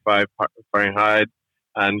 35 Fahrenheit,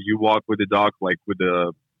 and you walk with the dog like with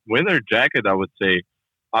a winter jacket, I would say.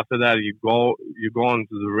 After that, you go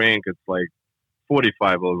onto the rink, it's like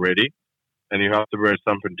 45 already, and you have to wear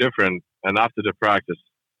something different. And after the practice,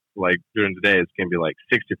 like during the day, it can be like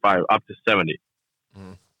 65 up to 70.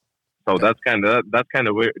 So that's kind of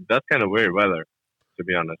weird. That's kind of weird weather, to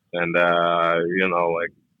be honest. And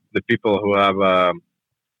like the people who have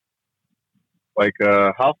like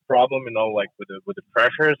a health problem, like with the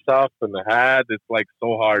pressure and stuff in the head, it's like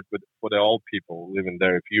so hard for the old people living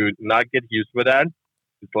there. If you not get used with that,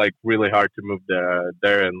 it's like really hard to move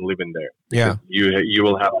there and live in there. Yeah, you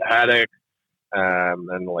will have a headache,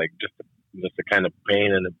 and like just a kind of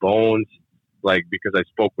pain in the bones. Like because I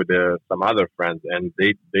spoke with some other friends and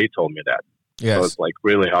they told me that. Yes. So it's like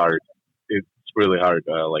really hard. It's really hard,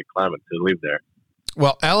 like climate to live there.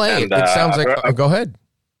 Well, LA, and, it sounds like. Go ahead.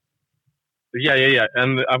 Yeah.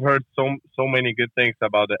 And I've heard so many good things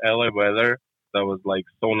about the LA weather. That was like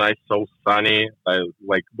so nice, so sunny.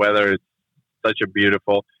 Like weather is such a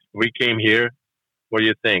beautiful. We came here. What do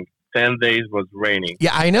you think? 10 days was raining.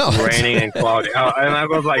 Yeah, I know. Raining and cloudy. And I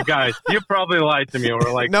was like, guys, you probably lied to me.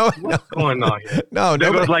 We're like, what's going on here? No.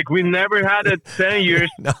 It was like, we never had it 10 years.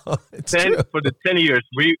 No, it's true. For the 10 years,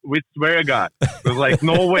 we swear to God. It was like,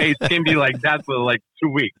 no way it can be like that for like 2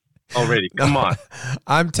 weeks already. Come on.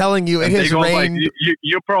 I'm telling you, it has rained. Like,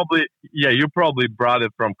 you probably brought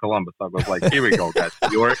it from Columbus. I was like, here we go, guys.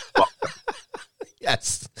 You're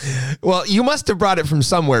Yes. Well, you must have brought it from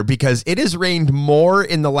somewhere because it has rained more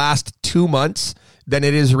in the last 2 months than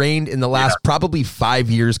it has rained in the last probably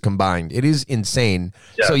 5 years combined. It is insane.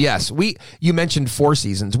 Yeah. So yes, you mentioned 4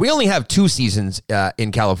 seasons. We only have 2 seasons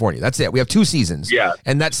in California. That's it. We have 2 seasons. Yeah.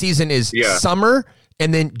 And that season is summer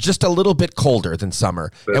and then just a little bit colder than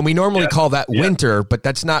summer. And we normally call that winter, but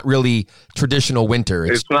that's not really traditional winter.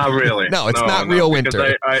 It's not really. No, it's not real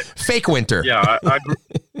winter. Fake winter.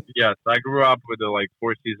 Yeah, I grew up with the like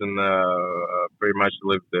 4 season. Pretty much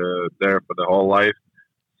lived there for the whole life.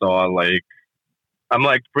 So I'm like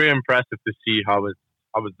pretty impressed to see how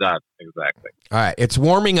was that exactly. All right, it's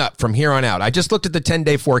warming up from here on out. I just looked at the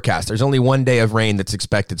 10-day forecast. There's only 1 day of rain that's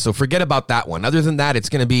expected, so forget about that one. Other than that, it's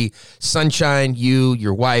going to be sunshine. You,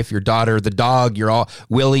 your wife, your daughter, the dog.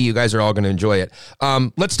 Willie. You guys are all going to enjoy it.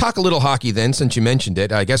 Let's talk a little hockey then, since you mentioned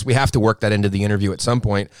it. I guess we have to work that into the interview at some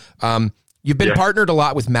point. You've been partnered a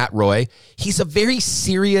lot with Matt Roy. He's a very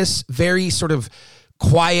serious, very sort of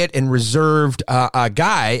quiet and reserved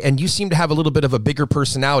guy, and you seem to have a little bit of a bigger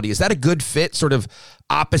personality. Is that a good fit? Sort of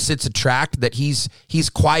opposites attract, that he's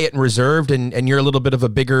quiet and reserved, and you're a little bit of a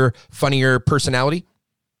bigger, funnier personality?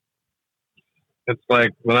 It's like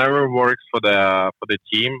whenever it works for the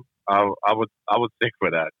team, I would stick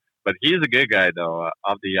with that. But he's a good guy though.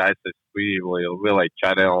 Off the ice, we like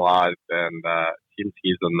chatting a lot, and seems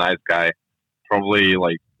he's a nice guy. Probably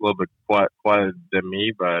like a little bit quieter than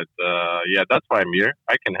me, but yeah, that's why I'm here.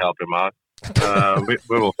 I can help him out. We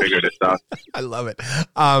will figure this out. I love it.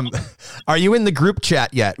 Are you in the group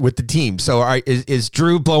chat yet with the team? So is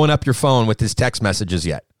Drew blowing up your phone with his text messages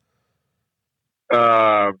yet?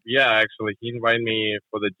 Yeah, actually, he invited me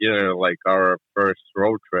for the dinner, like our first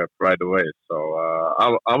road trip right away. So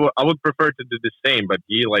I would prefer to do the same, but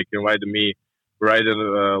he like invited me right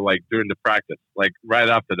like during the practice, like right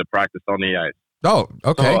after the practice on the ice. Oh,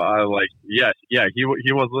 okay. So I he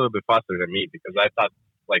was a little bit faster than me because I thought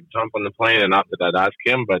like jump on the plane and after that ask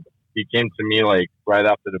him, but he came to me like right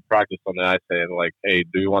after the practice on the ice and like, hey,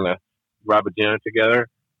 do you want to grab a dinner together?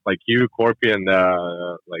 Like you, Corpy, and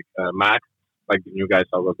Mac, like the new guys.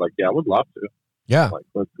 I was like, yeah, I would love to. Yeah, like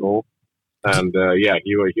let's go. And yeah,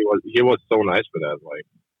 he was so nice with that. Like,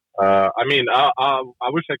 I mean, I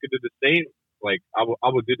wish I could do the same like I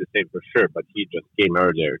would do the same for sure. But he just came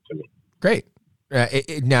earlier to me. Great.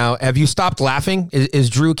 Now, have you stopped laughing? Is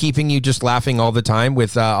Drew keeping you just laughing all the time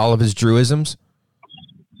with all of his Drewisms?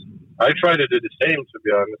 I try to do the same, to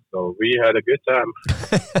be honest. So we had a good time.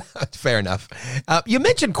 Fair enough. You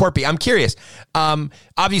mentioned Corpy. I'm curious.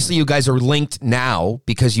 Obviously, you guys are linked now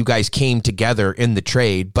because you guys came together in the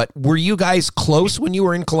trade. But were you guys close when you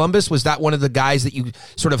were in Columbus? Was that one of the guys that you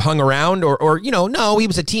sort of hung around, or no, he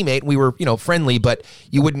was a teammate and we were friendly, but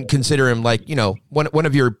you wouldn't consider him like one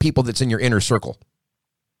of your people that's in your inner circle?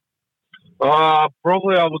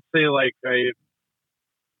 Probably I would say like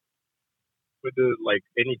with like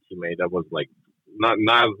any teammate that was like not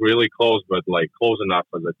really close, but like close enough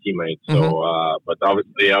as a teammate. So, but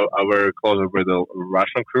obviously I were closer with our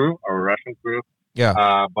Russian crew.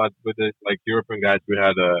 Yeah. But with the like European guys, we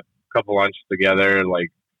had a couple lunches together.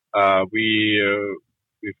 Like, we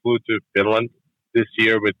flew to Finland this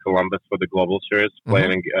year with Columbus for the Global Series,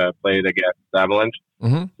 played against Avalanche.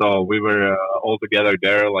 So we were all together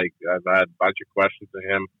there. Like, I had a bunch of questions to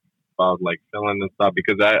him about like Finland and stuff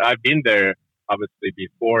because I've been there obviously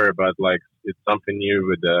before, but like it's something new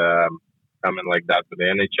with coming like that with the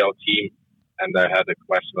NHL team. And I had a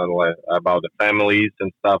question about the families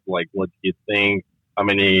and stuff. Like, what do you think? How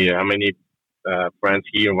many friends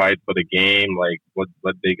he invited for the game? Like, what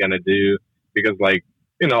they gonna do? Because like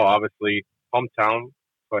obviously hometown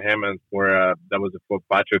for him and for that was for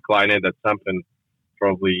Patrick Laine. That's something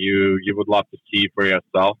probably you would love to see for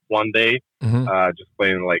yourself one day. Just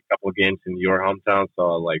playing like a couple of games in your hometown.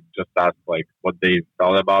 So like just ask like what they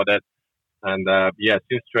thought about it. And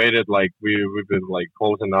since traded, like we've been like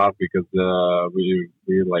close enough because we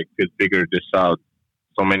like could figure this out.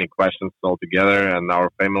 So many questions all together, and our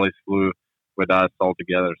families flew with us all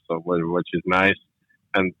together. So which is nice,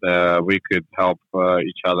 and we could help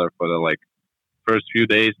each other for the like first few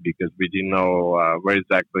days because we didn't know where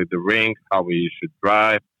exactly the rink, how we should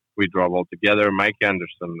drive. We drove all together. Mike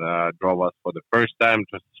Anderson drove us for the first time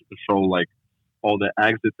just to show like all the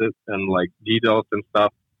exits and like details and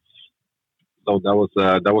stuff. So that was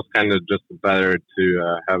kind of just better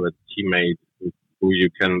to have a teammate who you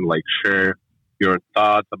can like share your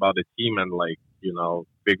thoughts about the team and like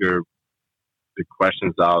figure the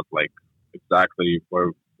questions out, like exactly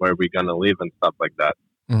where we're gonna live and stuff like that.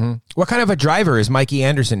 What kind of a driver is Mikey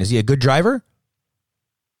Anderson? Is he a good driver?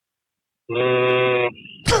 Not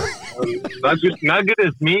good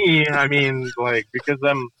as me. I mean, like because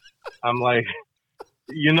I'm like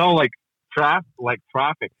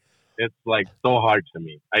traffic. It's like so hard to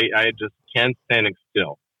me. I just can't stand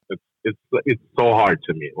still. It's so hard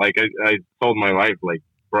to me. Like I told my wife like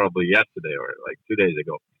probably yesterday or like 2 days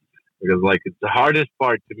ago because like it's the hardest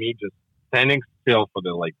part to me just standing still for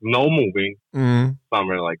the like no moving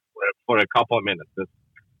somewhere like for a couple of minutes. This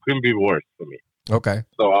couldn't be worse for me. Okay.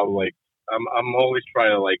 So I'm always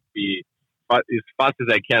trying to like be as fast as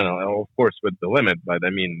I can, of course with the limit. But I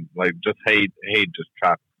mean like just hate just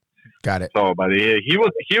traffic. Got it. So, but he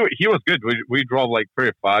was good. We drove like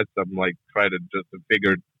pretty fast. I'm like try to just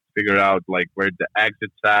figure out like where the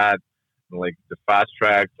exits at, and, like the fast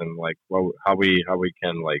tracks, and like how we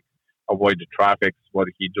can like avoid the traffic. What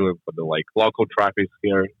he doing for the like local traffic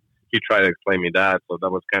here? He tried to explain me that, so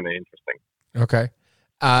that was kind of interesting. Okay.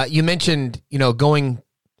 You mentioned going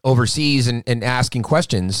overseas and asking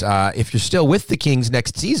questions. If you're still with the Kings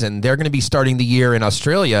next season, they're going to be starting the year in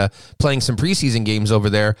Australia, playing some preseason games over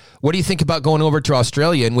there. What do you think about going over to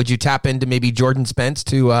Australia? And would you tap into maybe Jordan Spence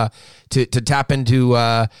to tap into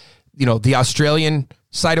the Australian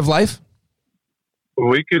side of life?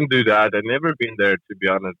 We can do that. I've never been there, to be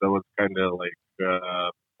honest. That was kind of like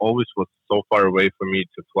always was so far away for me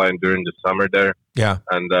to fly during the summer there. Yeah,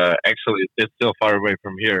 and actually it's still far away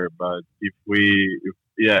from here. But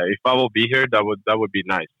if I will be here, that would be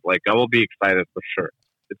nice. Like I will be excited for sure.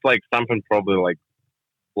 It's like something probably like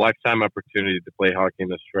lifetime opportunity to play hockey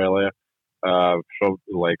in Australia. Showed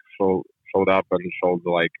up and showed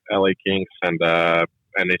like LA Kings and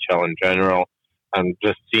NHL in general, and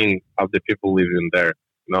just seeing how the people live in there.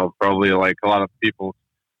 Probably like a lot of people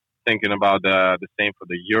thinking about the same for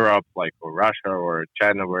the Europe, like or Russia or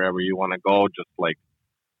China, wherever you want to go. Just like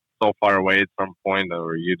so far away at some point,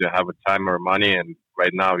 or you to have a time or money, and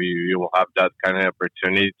right now you will have that kind of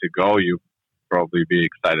opportunity to go. You probably be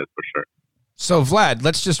excited for sure. So Vlad,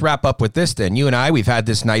 let's just wrap up with this then. You and I, we've had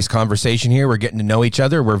this nice conversation here. We're getting to know each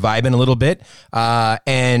other. We're vibing a little bit.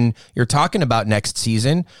 And you're talking about next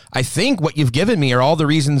season. I think what you've given me are all the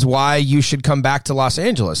reasons why you should come back to Los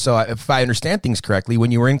Angeles. So if I understand things correctly,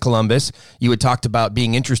 when you were in Columbus, you had talked about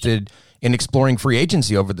being interested in exploring free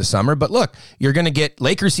agency over the summer. But look, you're going to get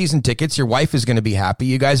Lakers season tickets. Your wife is going to be happy.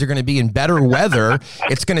 You guys are going to be in better weather.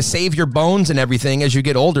 It's going to save your bones and everything as you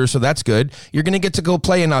get older, so that's good. You're going to get to go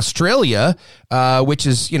play in Australia, which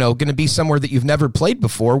is, going to be somewhere that you've never played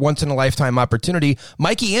before, once in a lifetime opportunity.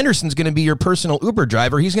 Mikey Anderson's going to be your personal Uber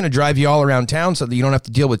driver. He's going to drive you all around town so that you don't have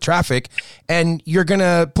to deal with traffic. And you're going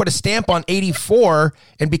to put a stamp on 84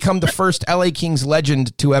 and become the first LA Kings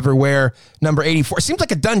legend to ever wear number 84. It seems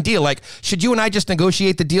like a done deal. Like, should you and I just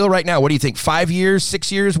negotiate the deal right now? What do you think? 5 years,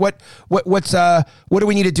 6 years? What do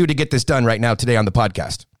we need to do to get this done right now today on the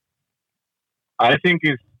podcast? I think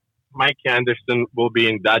if Mike Anderson will be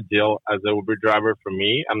in that deal as an Uber driver for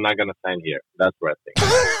me, I'm not going to sign here. That's what I think.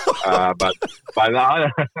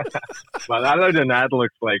 But other than that,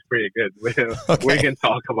 looks like pretty good. We can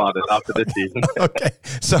talk about it after the season. Okay.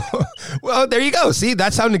 So, well, there you go. See,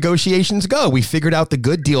 that's how negotiations go. We figured out the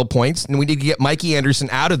good deal points, and we need to get Mikey Anderson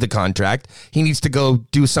out of the contract. He needs to go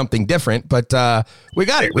do something different, but we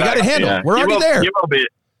got it. Exactly. We got it handled. Yeah. We're already there. He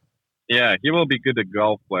will be good at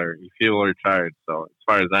golf player if he will retire. So, as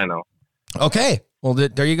far as I know. Okay. Well,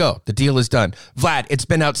 there you go. The deal is done. Vlad, it's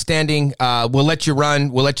been outstanding. We'll let you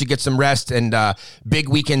run. We'll let you get some rest and big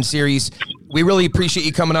weekend series. We really appreciate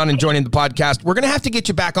you coming on and joining the podcast. We're going to have to get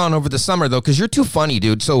you back on over the summer, though, because you're too funny,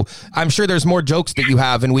 dude. So I'm sure there's more jokes that you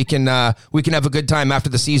have, and we can have a good time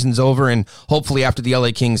after the season's over, and hopefully after the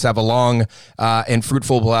LA Kings have a long and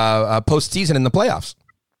fruitful postseason in the playoffs.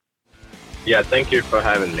 Yeah, thank you for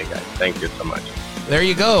having me, guys. Thank you so much. There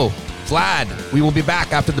you go. Vlad, we will be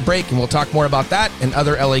back after the break, and we'll talk more about that and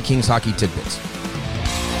other LA Kings hockey tidbits.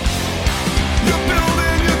 You're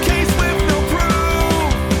building your case with no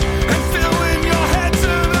proof and filling your head to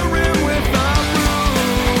the rim with the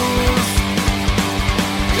blues.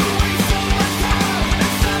 You waste so much time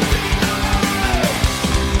and something else.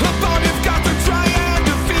 The thought you've got to try and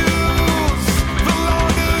diffuse. The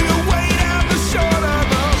longer you wait and the shorter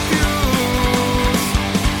the fuse.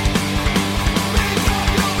 Make up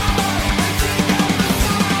your mind and take out the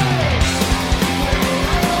time.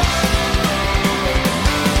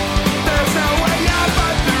 There's no way out,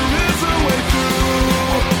 but there is a way through.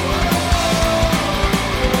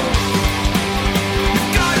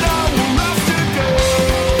 You've got nowhere else to go.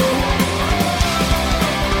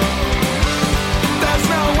 There's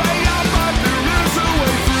no way out, but there is a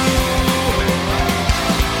way through.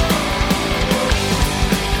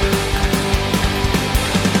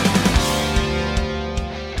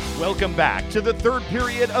 Welcome back to the third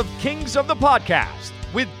period of Kings of the Podcast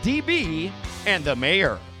with DB and the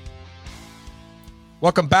Mayor.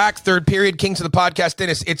 Welcome back. Third period, Kings of the Podcast.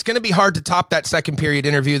 Dennis, it's going to be hard to top that second period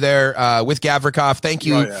interview there with Gavrikov. Thank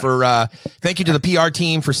you thank you to the PR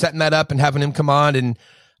team for setting that up and having him come on. And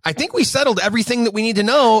I think we settled everything that we need to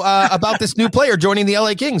know about this new player joining the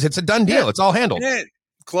LA Kings. It's a done deal. It's all handled. Yeah.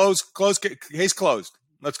 Case closed.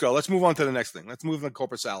 Let's go. Let's move on to the next thing. Let's move on to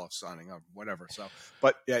Korpisalo signing or whatever. So,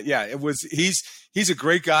 but it was, he's a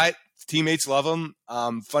great guy. Teammates love him.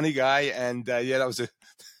 Funny guy. And that was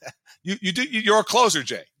you're a closer,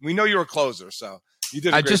 Jay. We know you're a closer. So you did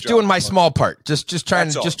a great just job. doing my small part, just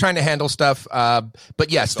trying to handle stuff. But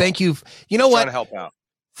yes, thank you. You know what? Trying to help out.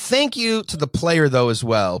 Thank you to the player, though, as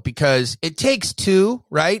well, because it takes two,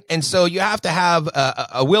 right? And so you have to have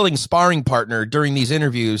a willing sparring partner during these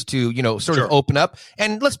interviews to, sort of open up.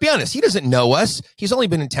 And let's be honest, he doesn't know us. He's only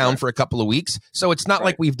been in town for a couple of weeks. So it's not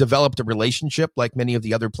like we've developed a relationship like many of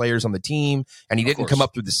the other players on the team. And he didn't come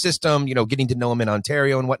up through the system, getting to know him in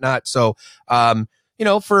Ontario and whatnot. So,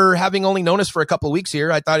 for having only known us for a couple of weeks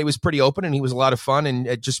here, I thought he was pretty open and he was a lot of fun. And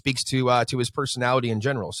it just speaks to his personality in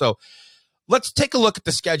general. So, let's take a look at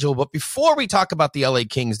the schedule. But before we talk about the LA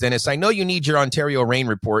Kings, Dennis, I know you need your Ontario Reign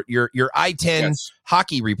report, your I-10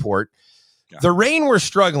 hockey report. Yeah. The Reign were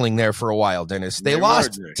struggling there for a while, Dennis. They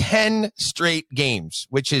lost 10 straight games,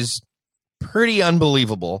 which is pretty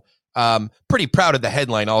unbelievable. Pretty proud of the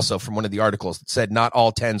headline also from one of the articles that said not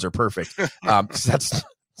all 10s are perfect. That's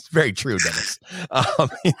very true, Dennis.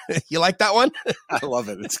 You like that one? I love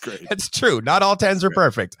it. It's great. It's true. Not all 10s are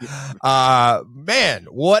perfect. Man,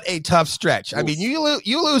 what a tough stretch. I mean,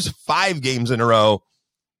 you lose 5 games in a row.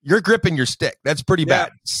 You're gripping your stick. That's pretty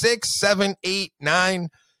bad. 6, 7, 8, 9,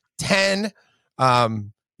 10.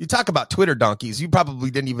 You talk about Twitter donkeys. You probably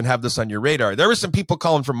didn't even have this on your radar. There were some people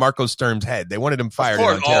calling for Marco Sturm's head. They wanted him fired in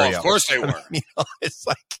Ontario. Of course they were. It's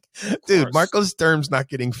like, dude, Marco Sturm's not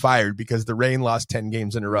getting fired because the Reign lost 10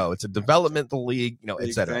 games in a row. It's a developmental league,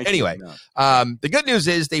 et cetera. Anyway, the good news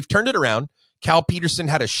is they've turned it around. Cal Peterson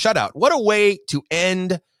had a shutout. What a way to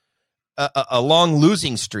end a long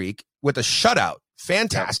losing streak with a shutout.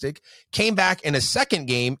 fantastic, came back in a second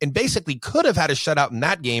game and basically could have had a shutout in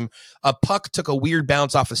that game. A puck took a weird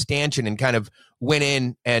bounce off a stanchion and kind of went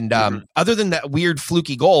in. And other than that weird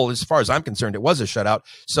fluky goal, as far as I'm concerned, it was a shutout.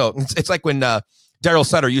 So it's like when Daryl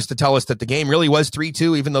Sutter used to tell us that the game really was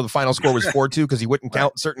 3-2, even though the final score was 4-2 because he wouldn't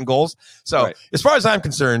count certain goals. So as far as I'm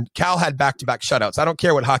concerned, Cal had back-to-back shutouts. I don't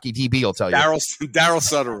care what Hockey DB will tell you. Daryl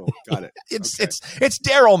Sutter rule. Got it. It's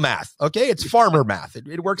Daryl math, okay? It's farmer math.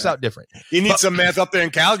 It works out different. You need some math up there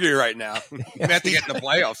in Calgary right now. Math to get in the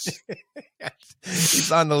playoffs.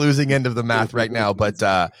 He's on the losing end of the math right now. But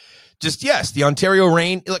the Ontario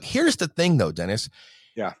Reign. Look, here's the thing, though, Dennis.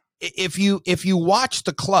 Yeah. If you watch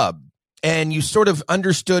the club, and you sort of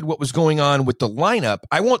understood what was going on with the lineup,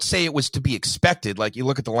 I won't say it was to be expected. Like you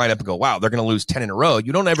look at the lineup and go, wow, they're going to lose 10 in a row.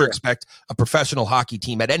 You don't ever expect a professional hockey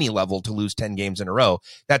team at any level to lose 10 games in a row.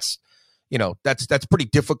 That's pretty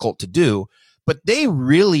difficult to do. But they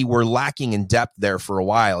really were lacking in depth there for a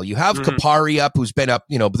while. You have Kapari up, who's been up,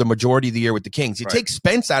 the majority of the year with the Kings. You take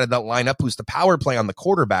Spence out of that lineup, who's the power play on the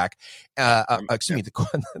quarterback. The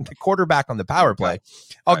quarterback on the power play.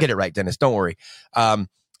 I'll get it right, Dennis. Don't worry. And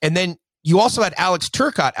then you also had Alex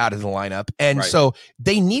Turcotte out of the lineup, and so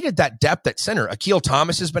they needed that depth at center. Akil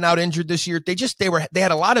Thomas has been out injured this year. They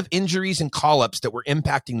had a lot of injuries and call-ups that were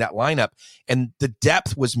impacting that lineup, and the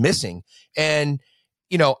depth was missing. And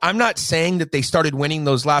I'm not saying that they started winning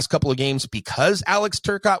those last couple of games because Alex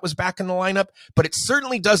Turcotte was back in the lineup, but it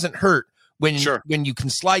certainly doesn't hurt when you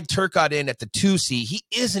can slide Turcotte in at the 2C. He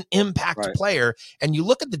is an impact player, and you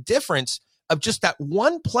look at the difference of just that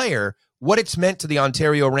one player, what it's meant to the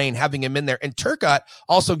Ontario Reign having him in there. And Turcotte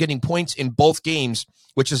also getting points in both games,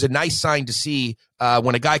 which is a nice sign to see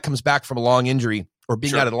when a guy comes back from a long injury or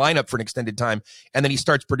being out of the lineup for an extended time, and then he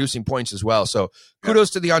starts producing points as well. So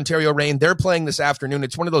kudos to the Ontario Reign. They're playing this afternoon.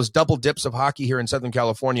 It's one of those double dips of hockey here in Southern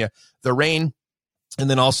California. The Reign, and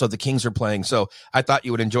then also the Kings are playing. So I thought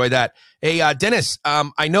you would enjoy that. Hey, Dennis,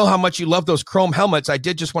 I know how much you love those chrome helmets. I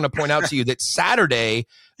did just want to point out to you that Saturday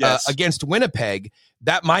against Winnipeg,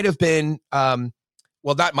 that might have been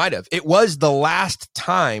it was the last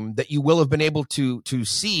time that you will have been able to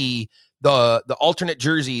see the alternate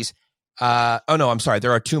jerseys. I'm sorry.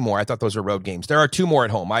 There are two more. I thought those were road games. There are two more at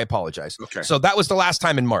home. I apologize. Okay. So that was the last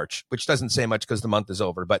time in March, which doesn't say much because the month is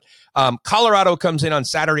over. But Colorado comes in on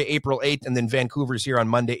Saturday, April 8th, and then Vancouver's here on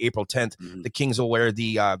Monday, April 10th. The Kings will wear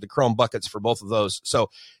the chrome buckets for both of those. So,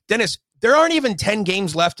 Dennis, there aren't even 10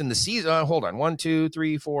 games left in the season. Hold on. 1, 2,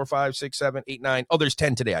 3, 4, 5, 6, 7, 8, 9. Oh, there's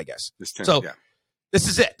 10 today, I guess. There's 10, so this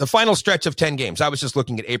is it. The final stretch of 10 games. I was just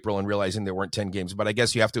looking at April and realizing there weren't 10 games, but I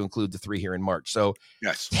guess you have to include the 3 here in March. So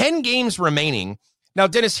 10 games remaining. Now,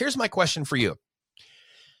 Dennis, here's my question for you.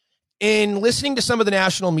 In listening to some of the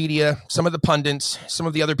national media, some of the pundits, some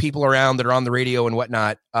of the other people around that are on the radio and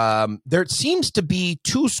whatnot, there seems to be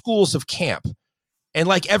 2 schools of camp. And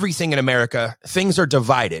like everything in America, things are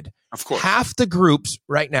divided. Of course. Half the groups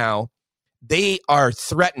right now, they are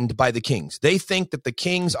threatened by the Kings. They think that the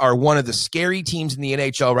Kings are one of the scary teams in the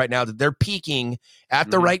NHL right now, that they're peaking at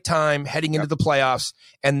the right time, heading into the playoffs.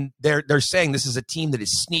 And they're saying this is a team that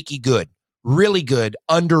is sneaky good, really good,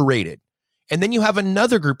 underrated. And then you have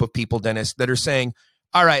another group of people, Dennis, that are saying,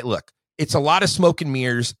 all right, look, it's a lot of smoke and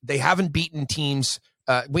mirrors. They haven't beaten teams.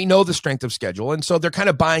 We know the strength of schedule. And so they're kind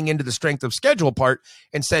of buying into the strength of schedule part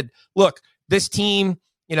and said, look, this team,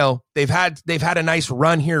 they've had a nice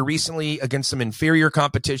run here recently against some inferior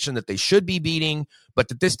competition that they should be beating, but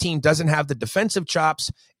that this team doesn't have the defensive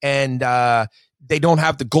chops and they don't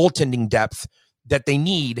have the goaltending depth that they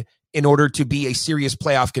need in order to be a serious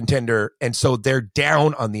playoff contender. And so they're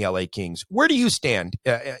down on the LA Kings. Where do you stand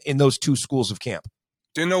in those 2 schools of camp?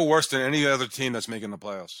 They're no worse than any other team that's making the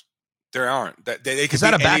playoffs. There aren't. Is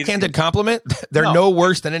that a backhanded compliment? They're no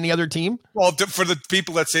worse than any other team? Well, for the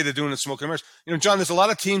people that say they're doing the smoke and mirrors, John, there's a lot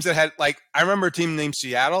of teams that had, like, I remember a team named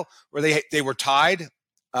Seattle where they were tied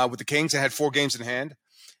with the Kings and had 4 games in hand,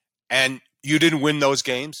 and you didn't win those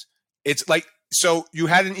games. It's like, so you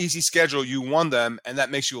had an easy schedule, you won them, and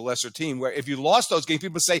that makes you a lesser team. Where if you lost those games,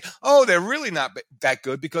 people say, oh, they're really not that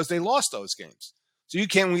good because they lost those games. So you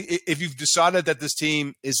can't, if you've decided that this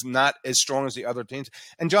team is not as strong as the other teams.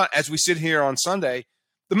 And John, as we sit here on Sunday,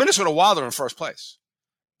 the Minnesota Wild are in first place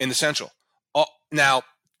in the Central. Now,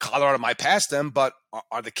 Colorado might pass them, but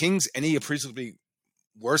are the Kings any appreciably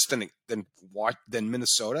worse than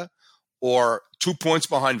Minnesota, or 2 points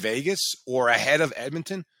behind Vegas, or ahead of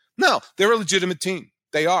Edmonton? No, they're a legitimate team.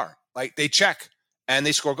 They are. Like, they check and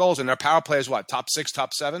they score goals, and their power play is what, top 6,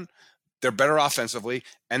 top 7? They're better offensively,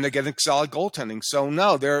 and they're getting solid goaltending. So,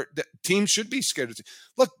 no, the team should be scared.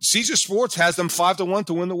 Look, Caesar Sports has them 5-1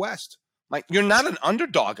 to win the West. Like, you're not an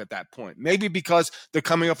underdog at that point. Maybe because they're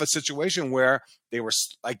coming off a situation where they were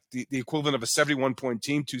like the equivalent of a 71-point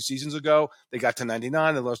team 2 seasons ago. They got to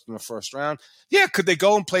 99. They lost in the first round. Yeah, could they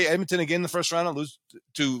go and play Edmonton again in the first round and lose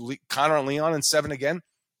to Connor and Leon in 7 again?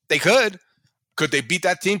 They could. Could they beat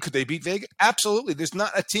that team? Could they beat Vegas? Absolutely. There's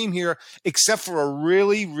not a team here except for a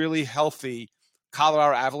really, really healthy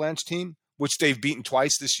Colorado Avalanche team, which they've beaten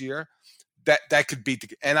twice this year. That could beat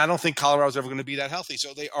and I don't think Colorado's ever going to be that healthy.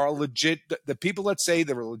 So they are legit. The people that say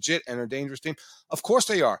they're legit and a dangerous team, of course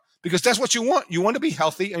they are, because that's what you want. You want to be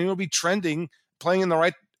healthy and you want to be trending, playing in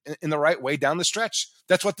the right way down the stretch.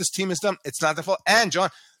 That's what this team has done. It's not their fault. And John,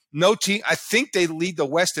 no team. I think they lead the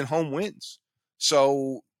West in home wins.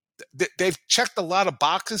 So they've checked a lot of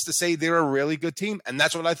boxes to say they're a really good team, and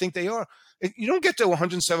that's what I think they are. You don't get to a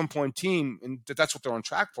 107-point team, and that's what they're on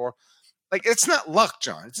track for. Like, it's not luck,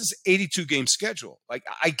 John. It's this 82-game schedule. Like,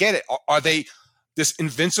 I get it. Are they this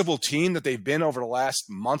invincible team that they've been over the last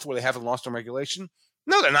month where they haven't lost in regulation?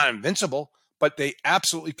 No, they're not invincible, but they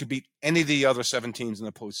absolutely could beat any of the other 7 teams in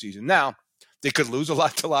the postseason. Now, they could lose a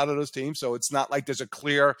lot to a lot of those teams, so it's not like there's a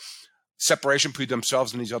clear separation between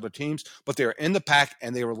themselves and these other teams, but they're in the pack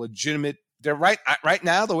and they were legitimate. They're right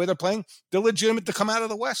now, the way they're playing, they're legitimate to come out of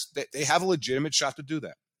the West. They have a legitimate shot to do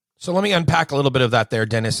that. So let me unpack a little bit of that there,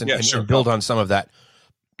 Dennis, and build on some of that.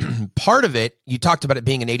 Part of it, you talked about it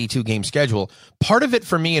being an 82-game schedule. Part of it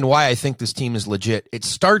for me and why I think this team is legit, it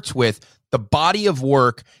starts with the body of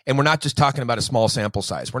work, and we're not just talking about a small sample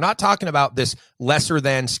size. We're not talking about this lesser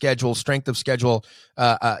than schedule, strength of schedule,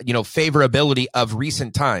 favorability of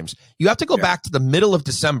recent times. You have to go back to the middle of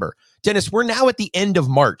December. Dennis, we're now at the end of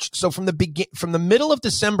March. So from the middle of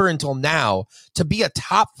December until now, to be a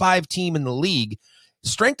top 5 team in the league,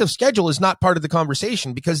 strength of schedule is not part of the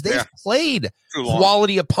conversation because they've played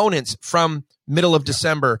quality opponents from middle of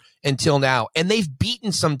December until now. And they've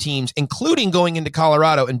beaten some teams, including going into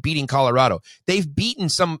Colorado and beating Colorado. They've beaten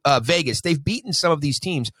some Vegas. They've beaten some of these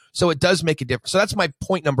teams. So it does make a difference. So that's my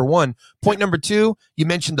point number 1. Point number 2, you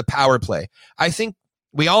mentioned the power play. I think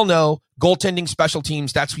we all know goaltending, special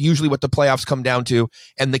teams, that's usually what the playoffs come down to.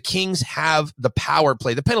 And the Kings have the power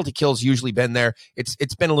play. The penalty kill's usually been there.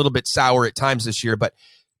 It's been a little bit sour at times this year, but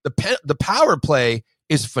the power play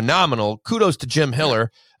is phenomenal. Kudos to Jim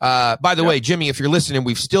Hiller. By the way, Jimmy, if you're listening,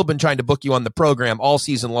 we've still been trying to book you on the program all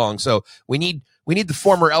season long. So we need the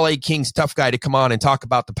former LA Kings tough guy to come on and talk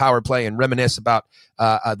about the power play and reminisce about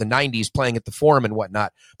the 90s playing at the Forum and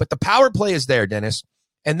whatnot. But the power play is there, Dennis.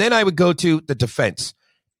 And then I would go to the defense.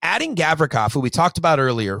 Adding Gavrikov, who we talked about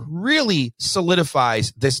earlier, really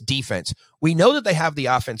solidifies this defense. We know that they have the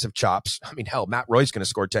offensive chops. I mean, hell, Matt Roy's going to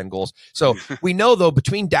score 10 goals. So we know, though,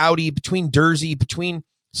 between Doughty, between Dursey, between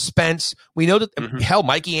Spence, we know that, hell,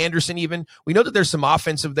 Mikey Anderson even, we know that there's some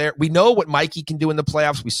offensive there. We know what Mikey can do in the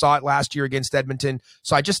playoffs. We saw it last year against Edmonton.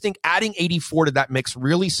 So I just think adding 84 to that mix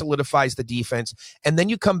really solidifies the defense. And then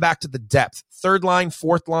you come back to the depth, 3rd line,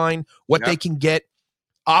 4th line, what they can get.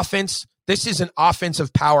 Offense. This is an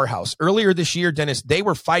offensive powerhouse. Earlier this year, Dennis, they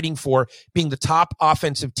were fighting for being the top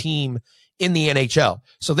offensive team in the NHL.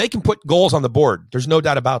 So they can put goals on the board. There's no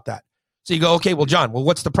doubt about that. So you go, okay, well, John,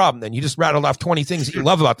 what's the problem then? You just rattled off 20 things that you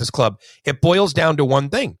love about this club. It boils down to one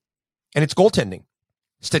thing, and it's goaltending.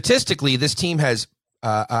 Statistically, this team has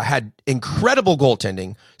had incredible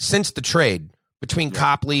goaltending since the trade between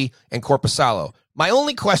Copley and Korpisalo. My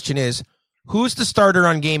only question is, who's the starter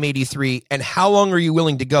on game 83, and how long are you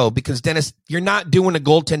willing to go? Because, Dennis, you're not doing a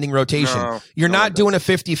goaltending rotation. You're not doing a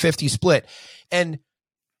 50-50 split. And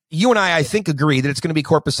you and I think, agree that it's going to be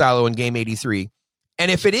Korpisalo in game 83. And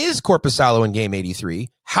if it is Korpisalo in game 83,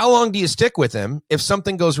 how long do you stick with him? If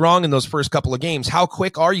something goes wrong in those first couple of games, how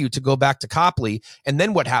quick are you to go back to Copley? And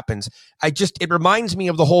then what happens? It reminds me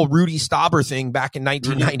of the whole Rudy Stauber thing back in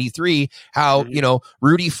 1993, how,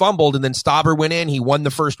 Rudy fumbled and then Stauber went in. He won the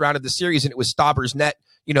first round of the series, and it was Stauber's net,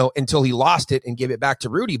 until he lost it and gave it back to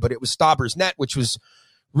Rudy. But it was Stauber's net, which was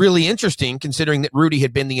really interesting considering that Rudy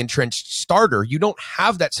had been the entrenched starter. You don't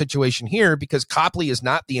have that situation here because Copley is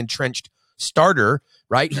not the entrenched starter,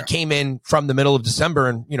 right? He came in from the middle of December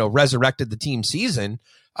and, resurrected the team season.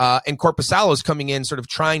 And Korpisalo is coming in sort of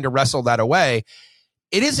trying to wrestle that away.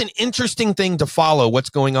 It is an interesting thing to follow what's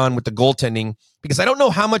going on with the goaltending, because I don't know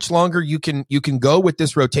how much longer you can go with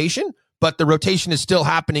this rotation, but the rotation is still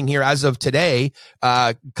happening here as of today.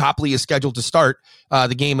 Copley is scheduled to start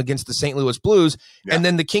the game against the St. Louis Blues. And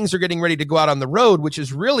then the Kings are getting ready to go out on the road, which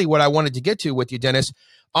is really what I wanted to get to with you, Dennis.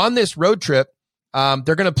 On this road trip,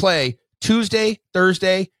 they're going to play Tuesday,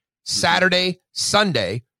 Thursday, Saturday,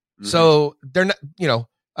 Sunday. So they're not,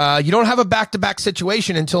 You don't have a back-to-back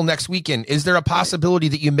situation until next weekend. Is there a possibility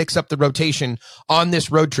that you mix up the rotation on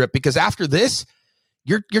this road trip? Because after this,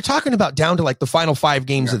 you're talking about down to like the final 5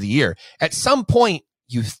 games of the year. At some point,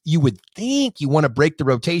 you would think you want to break the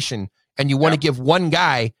rotation and you want to give one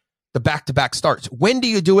guy the back-to-back starts. When do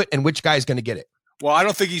you do it, and which guy is going to get it? Well, I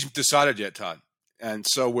don't think he's decided yet, Todd. And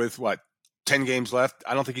so with 10 games left,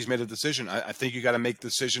 I don't think he's made a decision. I think you got to make the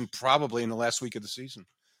decision probably in the last week of the season.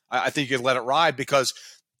 I think you let it ride because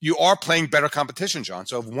you are playing better competition, John.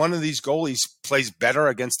 So if one of these goalies plays better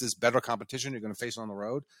against this better competition you're going to face on the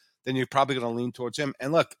road, then you're probably going to lean towards him.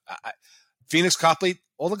 And look, Phoenix Copley,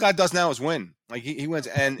 all the guy does now is win. Like he wins.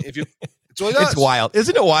 And if you, it's all he does. It's wild.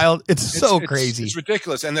 Isn't it wild? It's so crazy. It's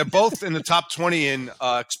ridiculous. And they're both in the top 20 in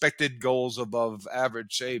expected goals above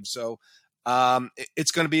average saves. So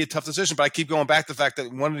it's going to be a tough decision. But I keep going back to the fact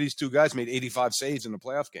that one of these two guys made 85 saves in the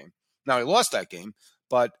playoff game. Now, he lost that game,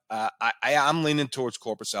 but I'm leaning towards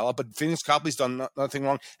Korpisalo. But Phoenix Copley's done nothing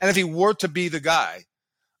wrong. And if he were to be the guy,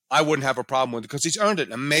 I wouldn't have a problem with it because he's earned it.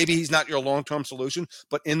 And maybe he's not your long-term solution,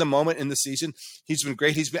 but in the moment, in the season, he's been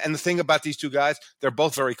great. And the thing about these two guys, they're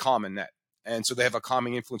both very calm in net. And so they have a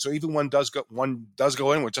calming influence. So even one does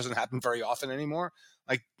go in, which doesn't happen very often anymore.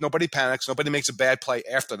 Like nobody panics, nobody makes a bad play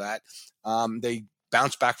after that. They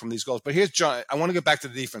bounce back from these goals. But here's John. I want to get back to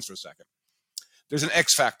the defense for a second. There's an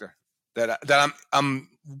X factor that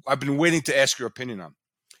I've been waiting to ask your opinion on.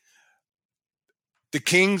 The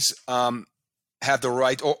Kings have the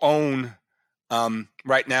right or own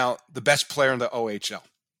right now the best player in the OHL.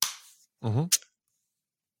 Mm-hmm.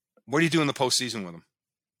 What do you do in the postseason with him?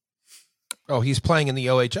 Oh, he's playing in the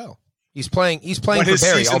OHL. He's playing when for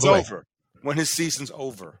Barry all the way. When his season's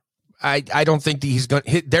over. I don't think that he's going.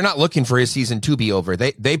 They're not looking for his season to be over.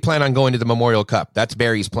 They plan on going to the Memorial Cup. That's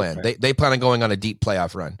Barry's plan. Okay. They plan on going on a deep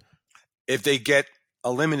playoff run. If they get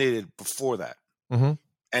eliminated before that, mm-hmm.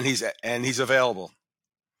 and he's available,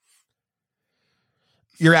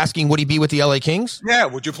 you're asking would he be with the LA Kings? Yeah,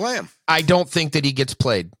 would you play him? I don't think that he gets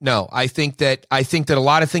played. No, I think that a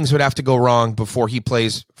lot of things would have to go wrong before he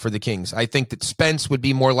plays for the Kings. I think that Spence would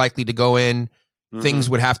be more likely to go in. Mm-hmm. Things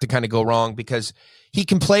would have to kind of go wrong because he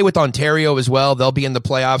can play with Ontario as well. They'll be in the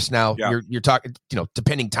playoffs now. Yeah. You're talking,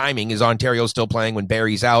 depending timing, is Ontario still playing when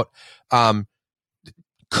Barry's out?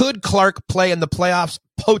 Could Clark play in the playoffs?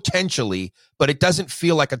 Potentially, but it doesn't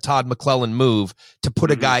feel like a Todd McClellan move to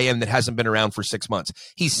put a guy in that hasn't been around for 6 months.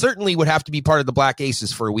 He certainly would have to be part of the Black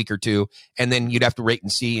Aces for a week or two, and then you'd have to wait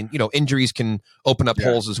and see. And, injuries can open up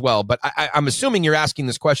holes as well. But I'm assuming you're asking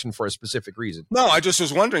this question for a specific reason. No, I just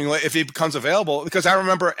was wondering if he becomes available, because I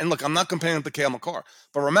remember, and look, I'm not comparing him to Cale Makar,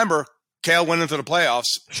 but remember, Cale went into the playoffs,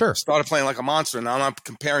 started playing like a monster. Now I'm not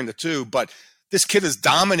comparing the two, but this kid is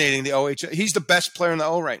dominating the OHL. He's the best player in the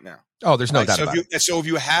O right now. Oh, there's no doubt about it. So if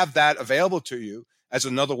you have that available to you as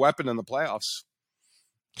another weapon in the playoffs,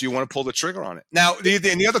 do you want to pull the trigger on it? Now,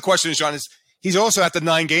 the other question, John, is he's also at the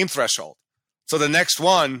 9-game threshold. So the next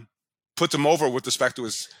one puts him over with respect to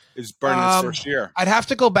his burning his first year. I'd have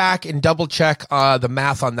to go back and double check the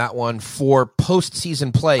math on that one for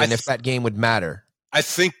postseason play and if that game would matter. I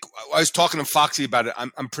think I was talking to Foxy about it.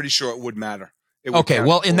 I'm pretty sure it would matter. Okay,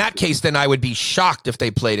 well, in that case, then I would be shocked if they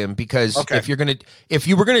played him because if you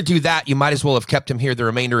were gonna do that, you might as well have kept him here the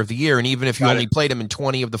remainder of the year. And even if you only played him in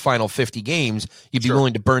 20 of the final 50 games, you'd be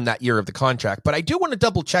willing to burn that year of the contract. But I do want to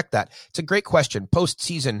double check that. It's a great question.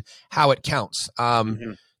 Postseason, how it counts.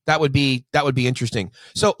 That would be interesting.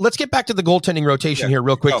 So let's get back to the goaltending rotation here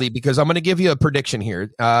real quickly because I'm going to give you a prediction here.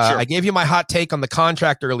 I gave you my hot take on the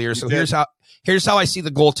contract earlier, so here's how I see the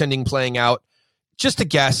goaltending playing out. Just a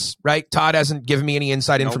guess, right? Todd hasn't given me any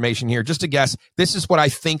inside information here. Just a guess. This is what I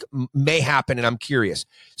think may happen, and I'm curious.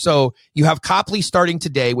 So you have Copley starting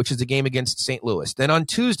today, which is a game against St. Louis. Then on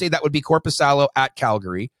Tuesday, that would be Korpisalo at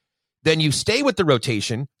Calgary. Then you stay with the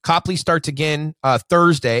rotation. Copley starts again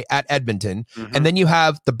Thursday at Edmonton, and then you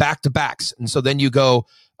have the back-to-backs. And so then you go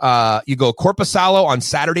Korpisalo on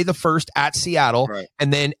Saturday the 1st at Seattle,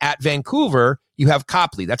 and then at Vancouver you have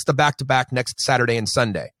Copley. That's the back-to-back next Saturday and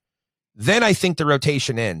Sunday. Then I think the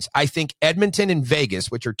rotation ends. I think Edmonton and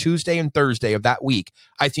Vegas, which are Tuesday and Thursday of that week,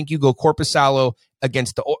 I think you go Korpisalo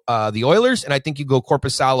against the Oilers, and I think you go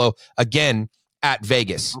Korpisalo again at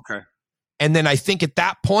Vegas. Okay. And then I think at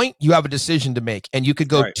that point, you have a decision to make. And you could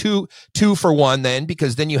go two for one then,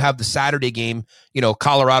 because then you have the Saturday game.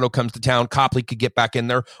 Colorado comes to town. Copley could get back in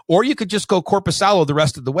there. Or you could just go Korpisalo the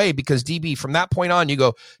rest of the way, because DB, from that point on, you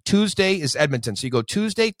go Tuesday is Edmonton. So you go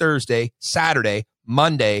Tuesday, Thursday, Saturday,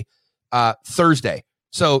 Monday, Thursday.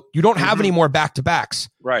 So you don't have any more back-to-backs,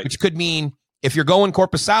 which could mean if you're going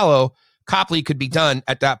Korpisalo, Copley could be done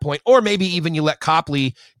at that point, or maybe even you let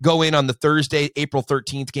Copley go in on the Thursday, April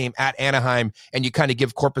 13th game at Anaheim, and you kind of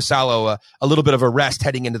give Korpisalo a little bit of a rest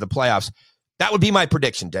heading into the playoffs. That would be my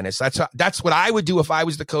prediction, Dennis. That's what I would do if I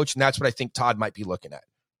was the coach, and that's what I think Todd might be looking at.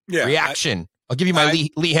 Yeah, reaction. I'll give you my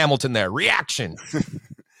Lee Hamilton there. Reaction.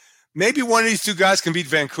 Maybe one of these two guys can beat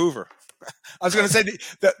Vancouver. I was going to say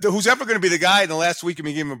who's ever going to be the guy in the last week. I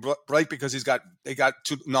mean, give him a break because they got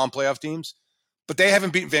two non-playoff teams, but they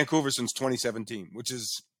haven't beaten Vancouver since 2017, which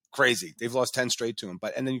is crazy. They've lost 10 straight to them.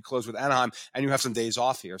 And then you close with Anaheim, and you have some days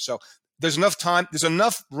off here. So there's enough time. There's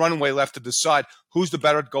enough runway left to decide who's the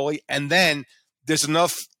better goalie, and then there's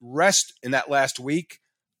enough rest in that last week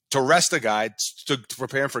to rest a guy to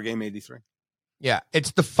prepare him for Game 83. Yeah, it's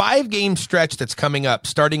the 5-game stretch that's coming up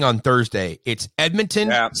starting on Thursday. It's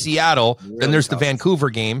Edmonton, Seattle, really then there's tough. The Vancouver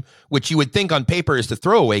game, which you would think on paper is the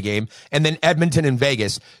throwaway game, and then Edmonton and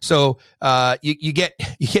Vegas. So you get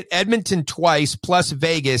Edmonton twice plus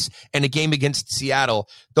Vegas and a game against Seattle.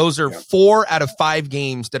 Those are 4 out of 5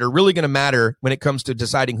 games that are really going to matter when it comes to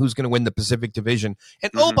deciding who's going to win the Pacific Division.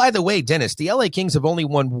 And oh, by the way, Dennis, the LA Kings have only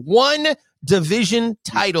won one division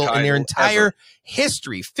title in their entire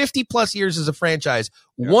history, 50 plus years as a franchise.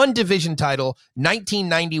 One division title,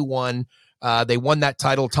 1991. They won that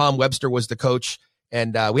title. Tom Webster was the coach.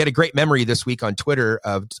 And we had a great memory this week on Twitter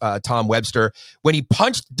of Tom Webster when he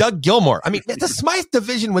punched Doug Gilmour. I mean, the Smythe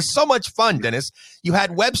division was so much fun, Dennis. You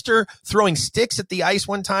had Webster throwing sticks at the ice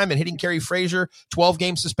one time and hitting Kerry Fraser,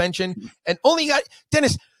 12-game suspension. And only got,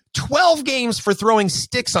 Dennis, 12 games for throwing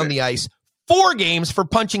sticks on the ice, 4 games for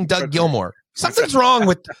punching Doug Gilmour. Something's wrong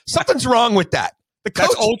with that. The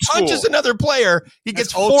coach punches another player, he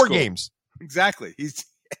gets 4 games. Exactly.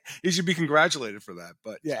 He should be congratulated for that.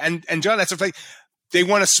 But yeah, and John, that's the thing. They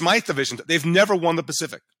won a Smythe division. They've never won the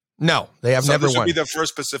Pacific. No, they have never won. This would be their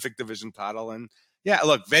first Pacific Division title. And yeah,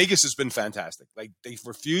 look, Vegas has been fantastic. Like they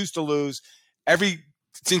refuse to lose. It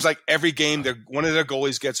seems like every game, one of their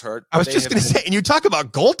goalies gets hurt. I was just going to say, and you talk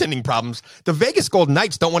about goaltending problems. The Vegas Golden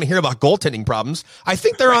Knights don't want to hear about goaltending problems. I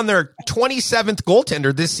think they're on their 27th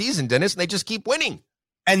goaltender this season, Dennis, and they just keep winning.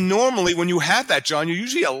 And normally when you have that, John, you're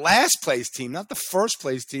usually a last place team, not the first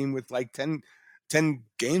place team with like 10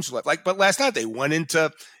 games left. But last night they went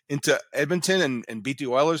into Edmonton and beat the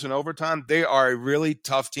Oilers in overtime. They are a really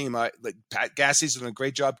tough team. Pat Gassie's done a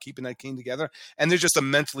great job keeping that team together, and they're just a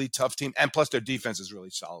mentally tough team. And plus, their defense is really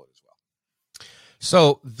solid as well.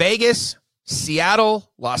 So Vegas,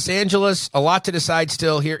 Seattle, Los Angeles, a lot to decide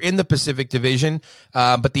still here in the Pacific Division.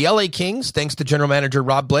 But the LA Kings, thanks to General Manager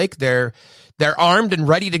Rob Blake, they're armed and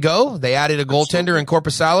ready to go. They added a goaltender in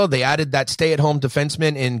Korpisalo. They added that stay-at-home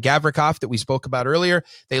defenseman in Gavrikov that we spoke about earlier.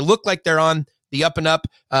 They look like they're on the up and up.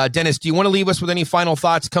 Dennis, do you want to leave us with any final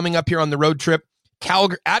thoughts coming up here on the road trip?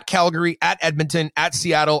 At Calgary, at Edmonton, at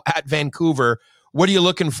Seattle, at Vancouver. What are you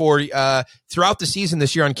looking for throughout the season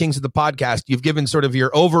this year on Kings of the Podcast? You've given sort of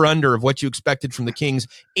your over-under of what you expected from the Kings.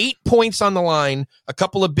 8 points on the line, a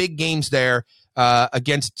couple of big games there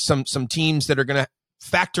against some teams that are going to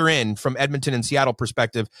factor in from Edmonton and Seattle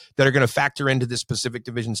perspective that are going to factor into this Pacific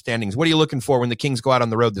Division standings. What are you looking for when the Kings go out on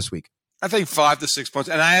the road this week? I think 5 to 6 points,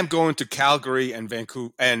 and I am going to Calgary and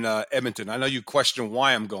Vancouver and Edmonton. I know you question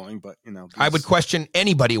why I'm going, but I would question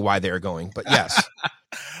anybody why they're going. But yes,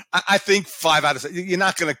 I think 5 out of 6. You're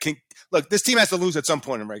not going to look. This team has to lose at some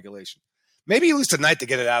point in regulation. Maybe you lose tonight to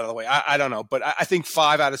get it out of the way. I don't know, but I think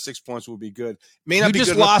 5 out of 6 points would be good. You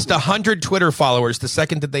just lost 100 Twitter followers the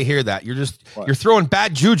second that they hear that. You're throwing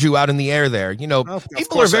bad juju out in the air there.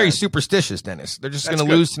 People are very superstitious, Dennis. They're just going to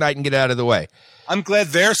lose tonight and get it out of the way. I'm glad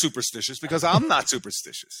they're superstitious because I'm not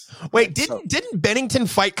superstitious. Wait, didn't Bennington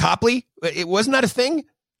fight Copley? It wasn't that a thing?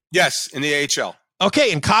 Yes, in the AHL.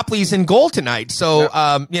 Okay, and Copley's in goal tonight. So,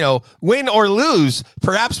 win or lose,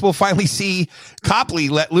 perhaps we'll finally see Copley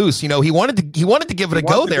let loose. He wanted to give it a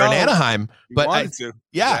go there in Anaheim, but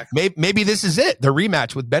maybe this is it, the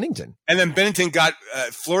rematch with Bennington. And then Bennington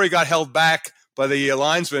Fleury got held back by the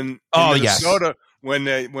linesman in Minnesota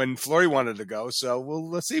when Fleury wanted to go. So,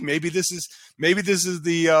 let's see. Maybe this is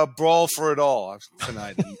the brawl for it all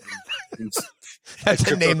tonight. That's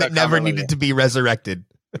a name that never needed to be resurrected.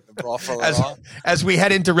 As we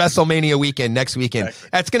head into WrestleMania weekend next weekend. Exactly.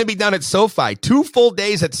 That's going to be done at SoFi. 2 full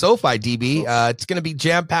days at SoFi, DB. It's going to be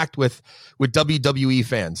jam-packed with WWE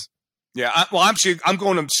fans. Yeah, I'm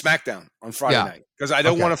going to SmackDown on Friday night because I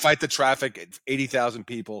don't want to fight the traffic at 80,000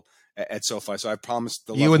 people at SoFi. So I promised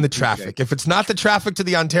you and the traffic. If it's not the traffic to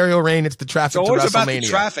the Ontario Rain, it's the traffic to WrestleMania. It's always about the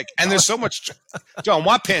traffic, and there's so much. John,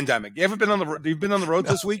 what pandemic? You ever been on the? You've been on the road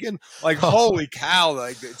this weekend? Like holy cow!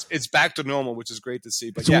 Like it's back to normal, which is great to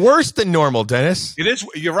see. But it's worse than normal, Dennis. It is.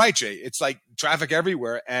 You're right, Jay. It's like traffic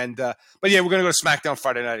everywhere. And but yeah, we're gonna go to SmackDown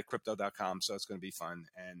Friday night at Crypto.com, so it's gonna be fun.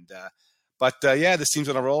 And But this team's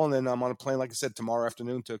on a roll, and then I'm on a plane, like I said, tomorrow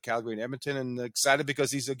afternoon to Calgary and Edmonton, and excited because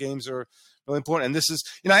these games are really important. And this is,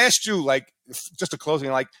 I asked you, like, just a closing,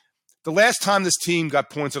 like, the last time this team got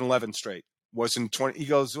points in 11 straight was in 20. He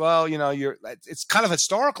goes, well, it's kind of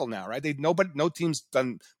historical now, right? No team's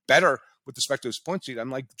done better with respect to his point sheet. I'm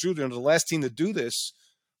like, Drew, the last team to do this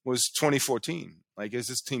was 2014. Like, is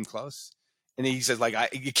this team close? And he said, like,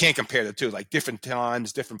 you can't compare the two, like different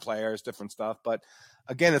times, different players, different stuff. But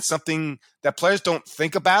again, it's something that players don't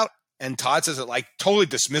think about. And Todd says it like totally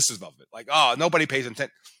dismissive of it. Like, oh, nobody pays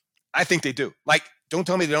attention. I think they do. Like, don't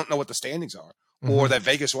tell me they don't know what the standings are or that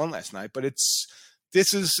Vegas won last night. But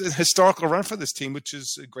this is a historical run for this team, which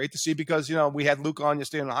is great to see because, we had Luke on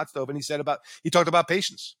yesterday on the hot stove and he talked about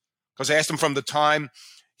patience because I asked him from the time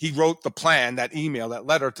he wrote the plan, that email, that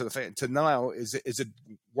letter to the fan, to now, is it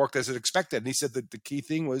worked as it expected? And he said that the key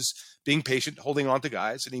thing was being patient, holding on to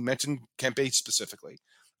guys. And he mentioned Kempe specifically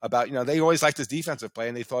about, they always liked his defensive play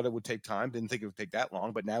and they thought it would take time. Didn't think it would take that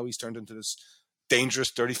long, but now he's turned into this dangerous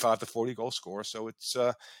 35 to 40 goal scorer. So it's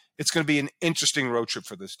going to be an interesting road trip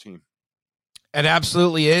for this team. It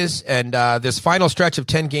absolutely is. And this final stretch of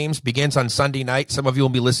 10 games begins on Sunday night. Some of you will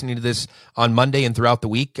be listening to this on Monday and throughout the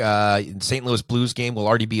week. St. Louis Blues game will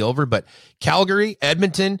already be over. But Calgary,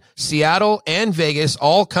 Edmonton, Seattle, and Vegas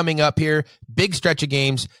all coming up here. Big stretch of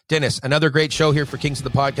games. Dennis, another great show here for Kings of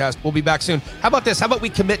the Podcast. We'll be back soon. How about this? How about we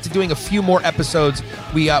commit to doing a few more episodes?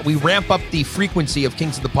 We ramp up the frequency of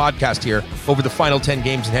Kings of the Podcast here over the final 10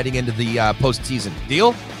 games and heading into the postseason.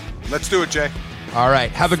 Deal? Let's do it, Jay. All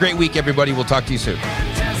right. Have a great week, everybody. We'll talk to you soon.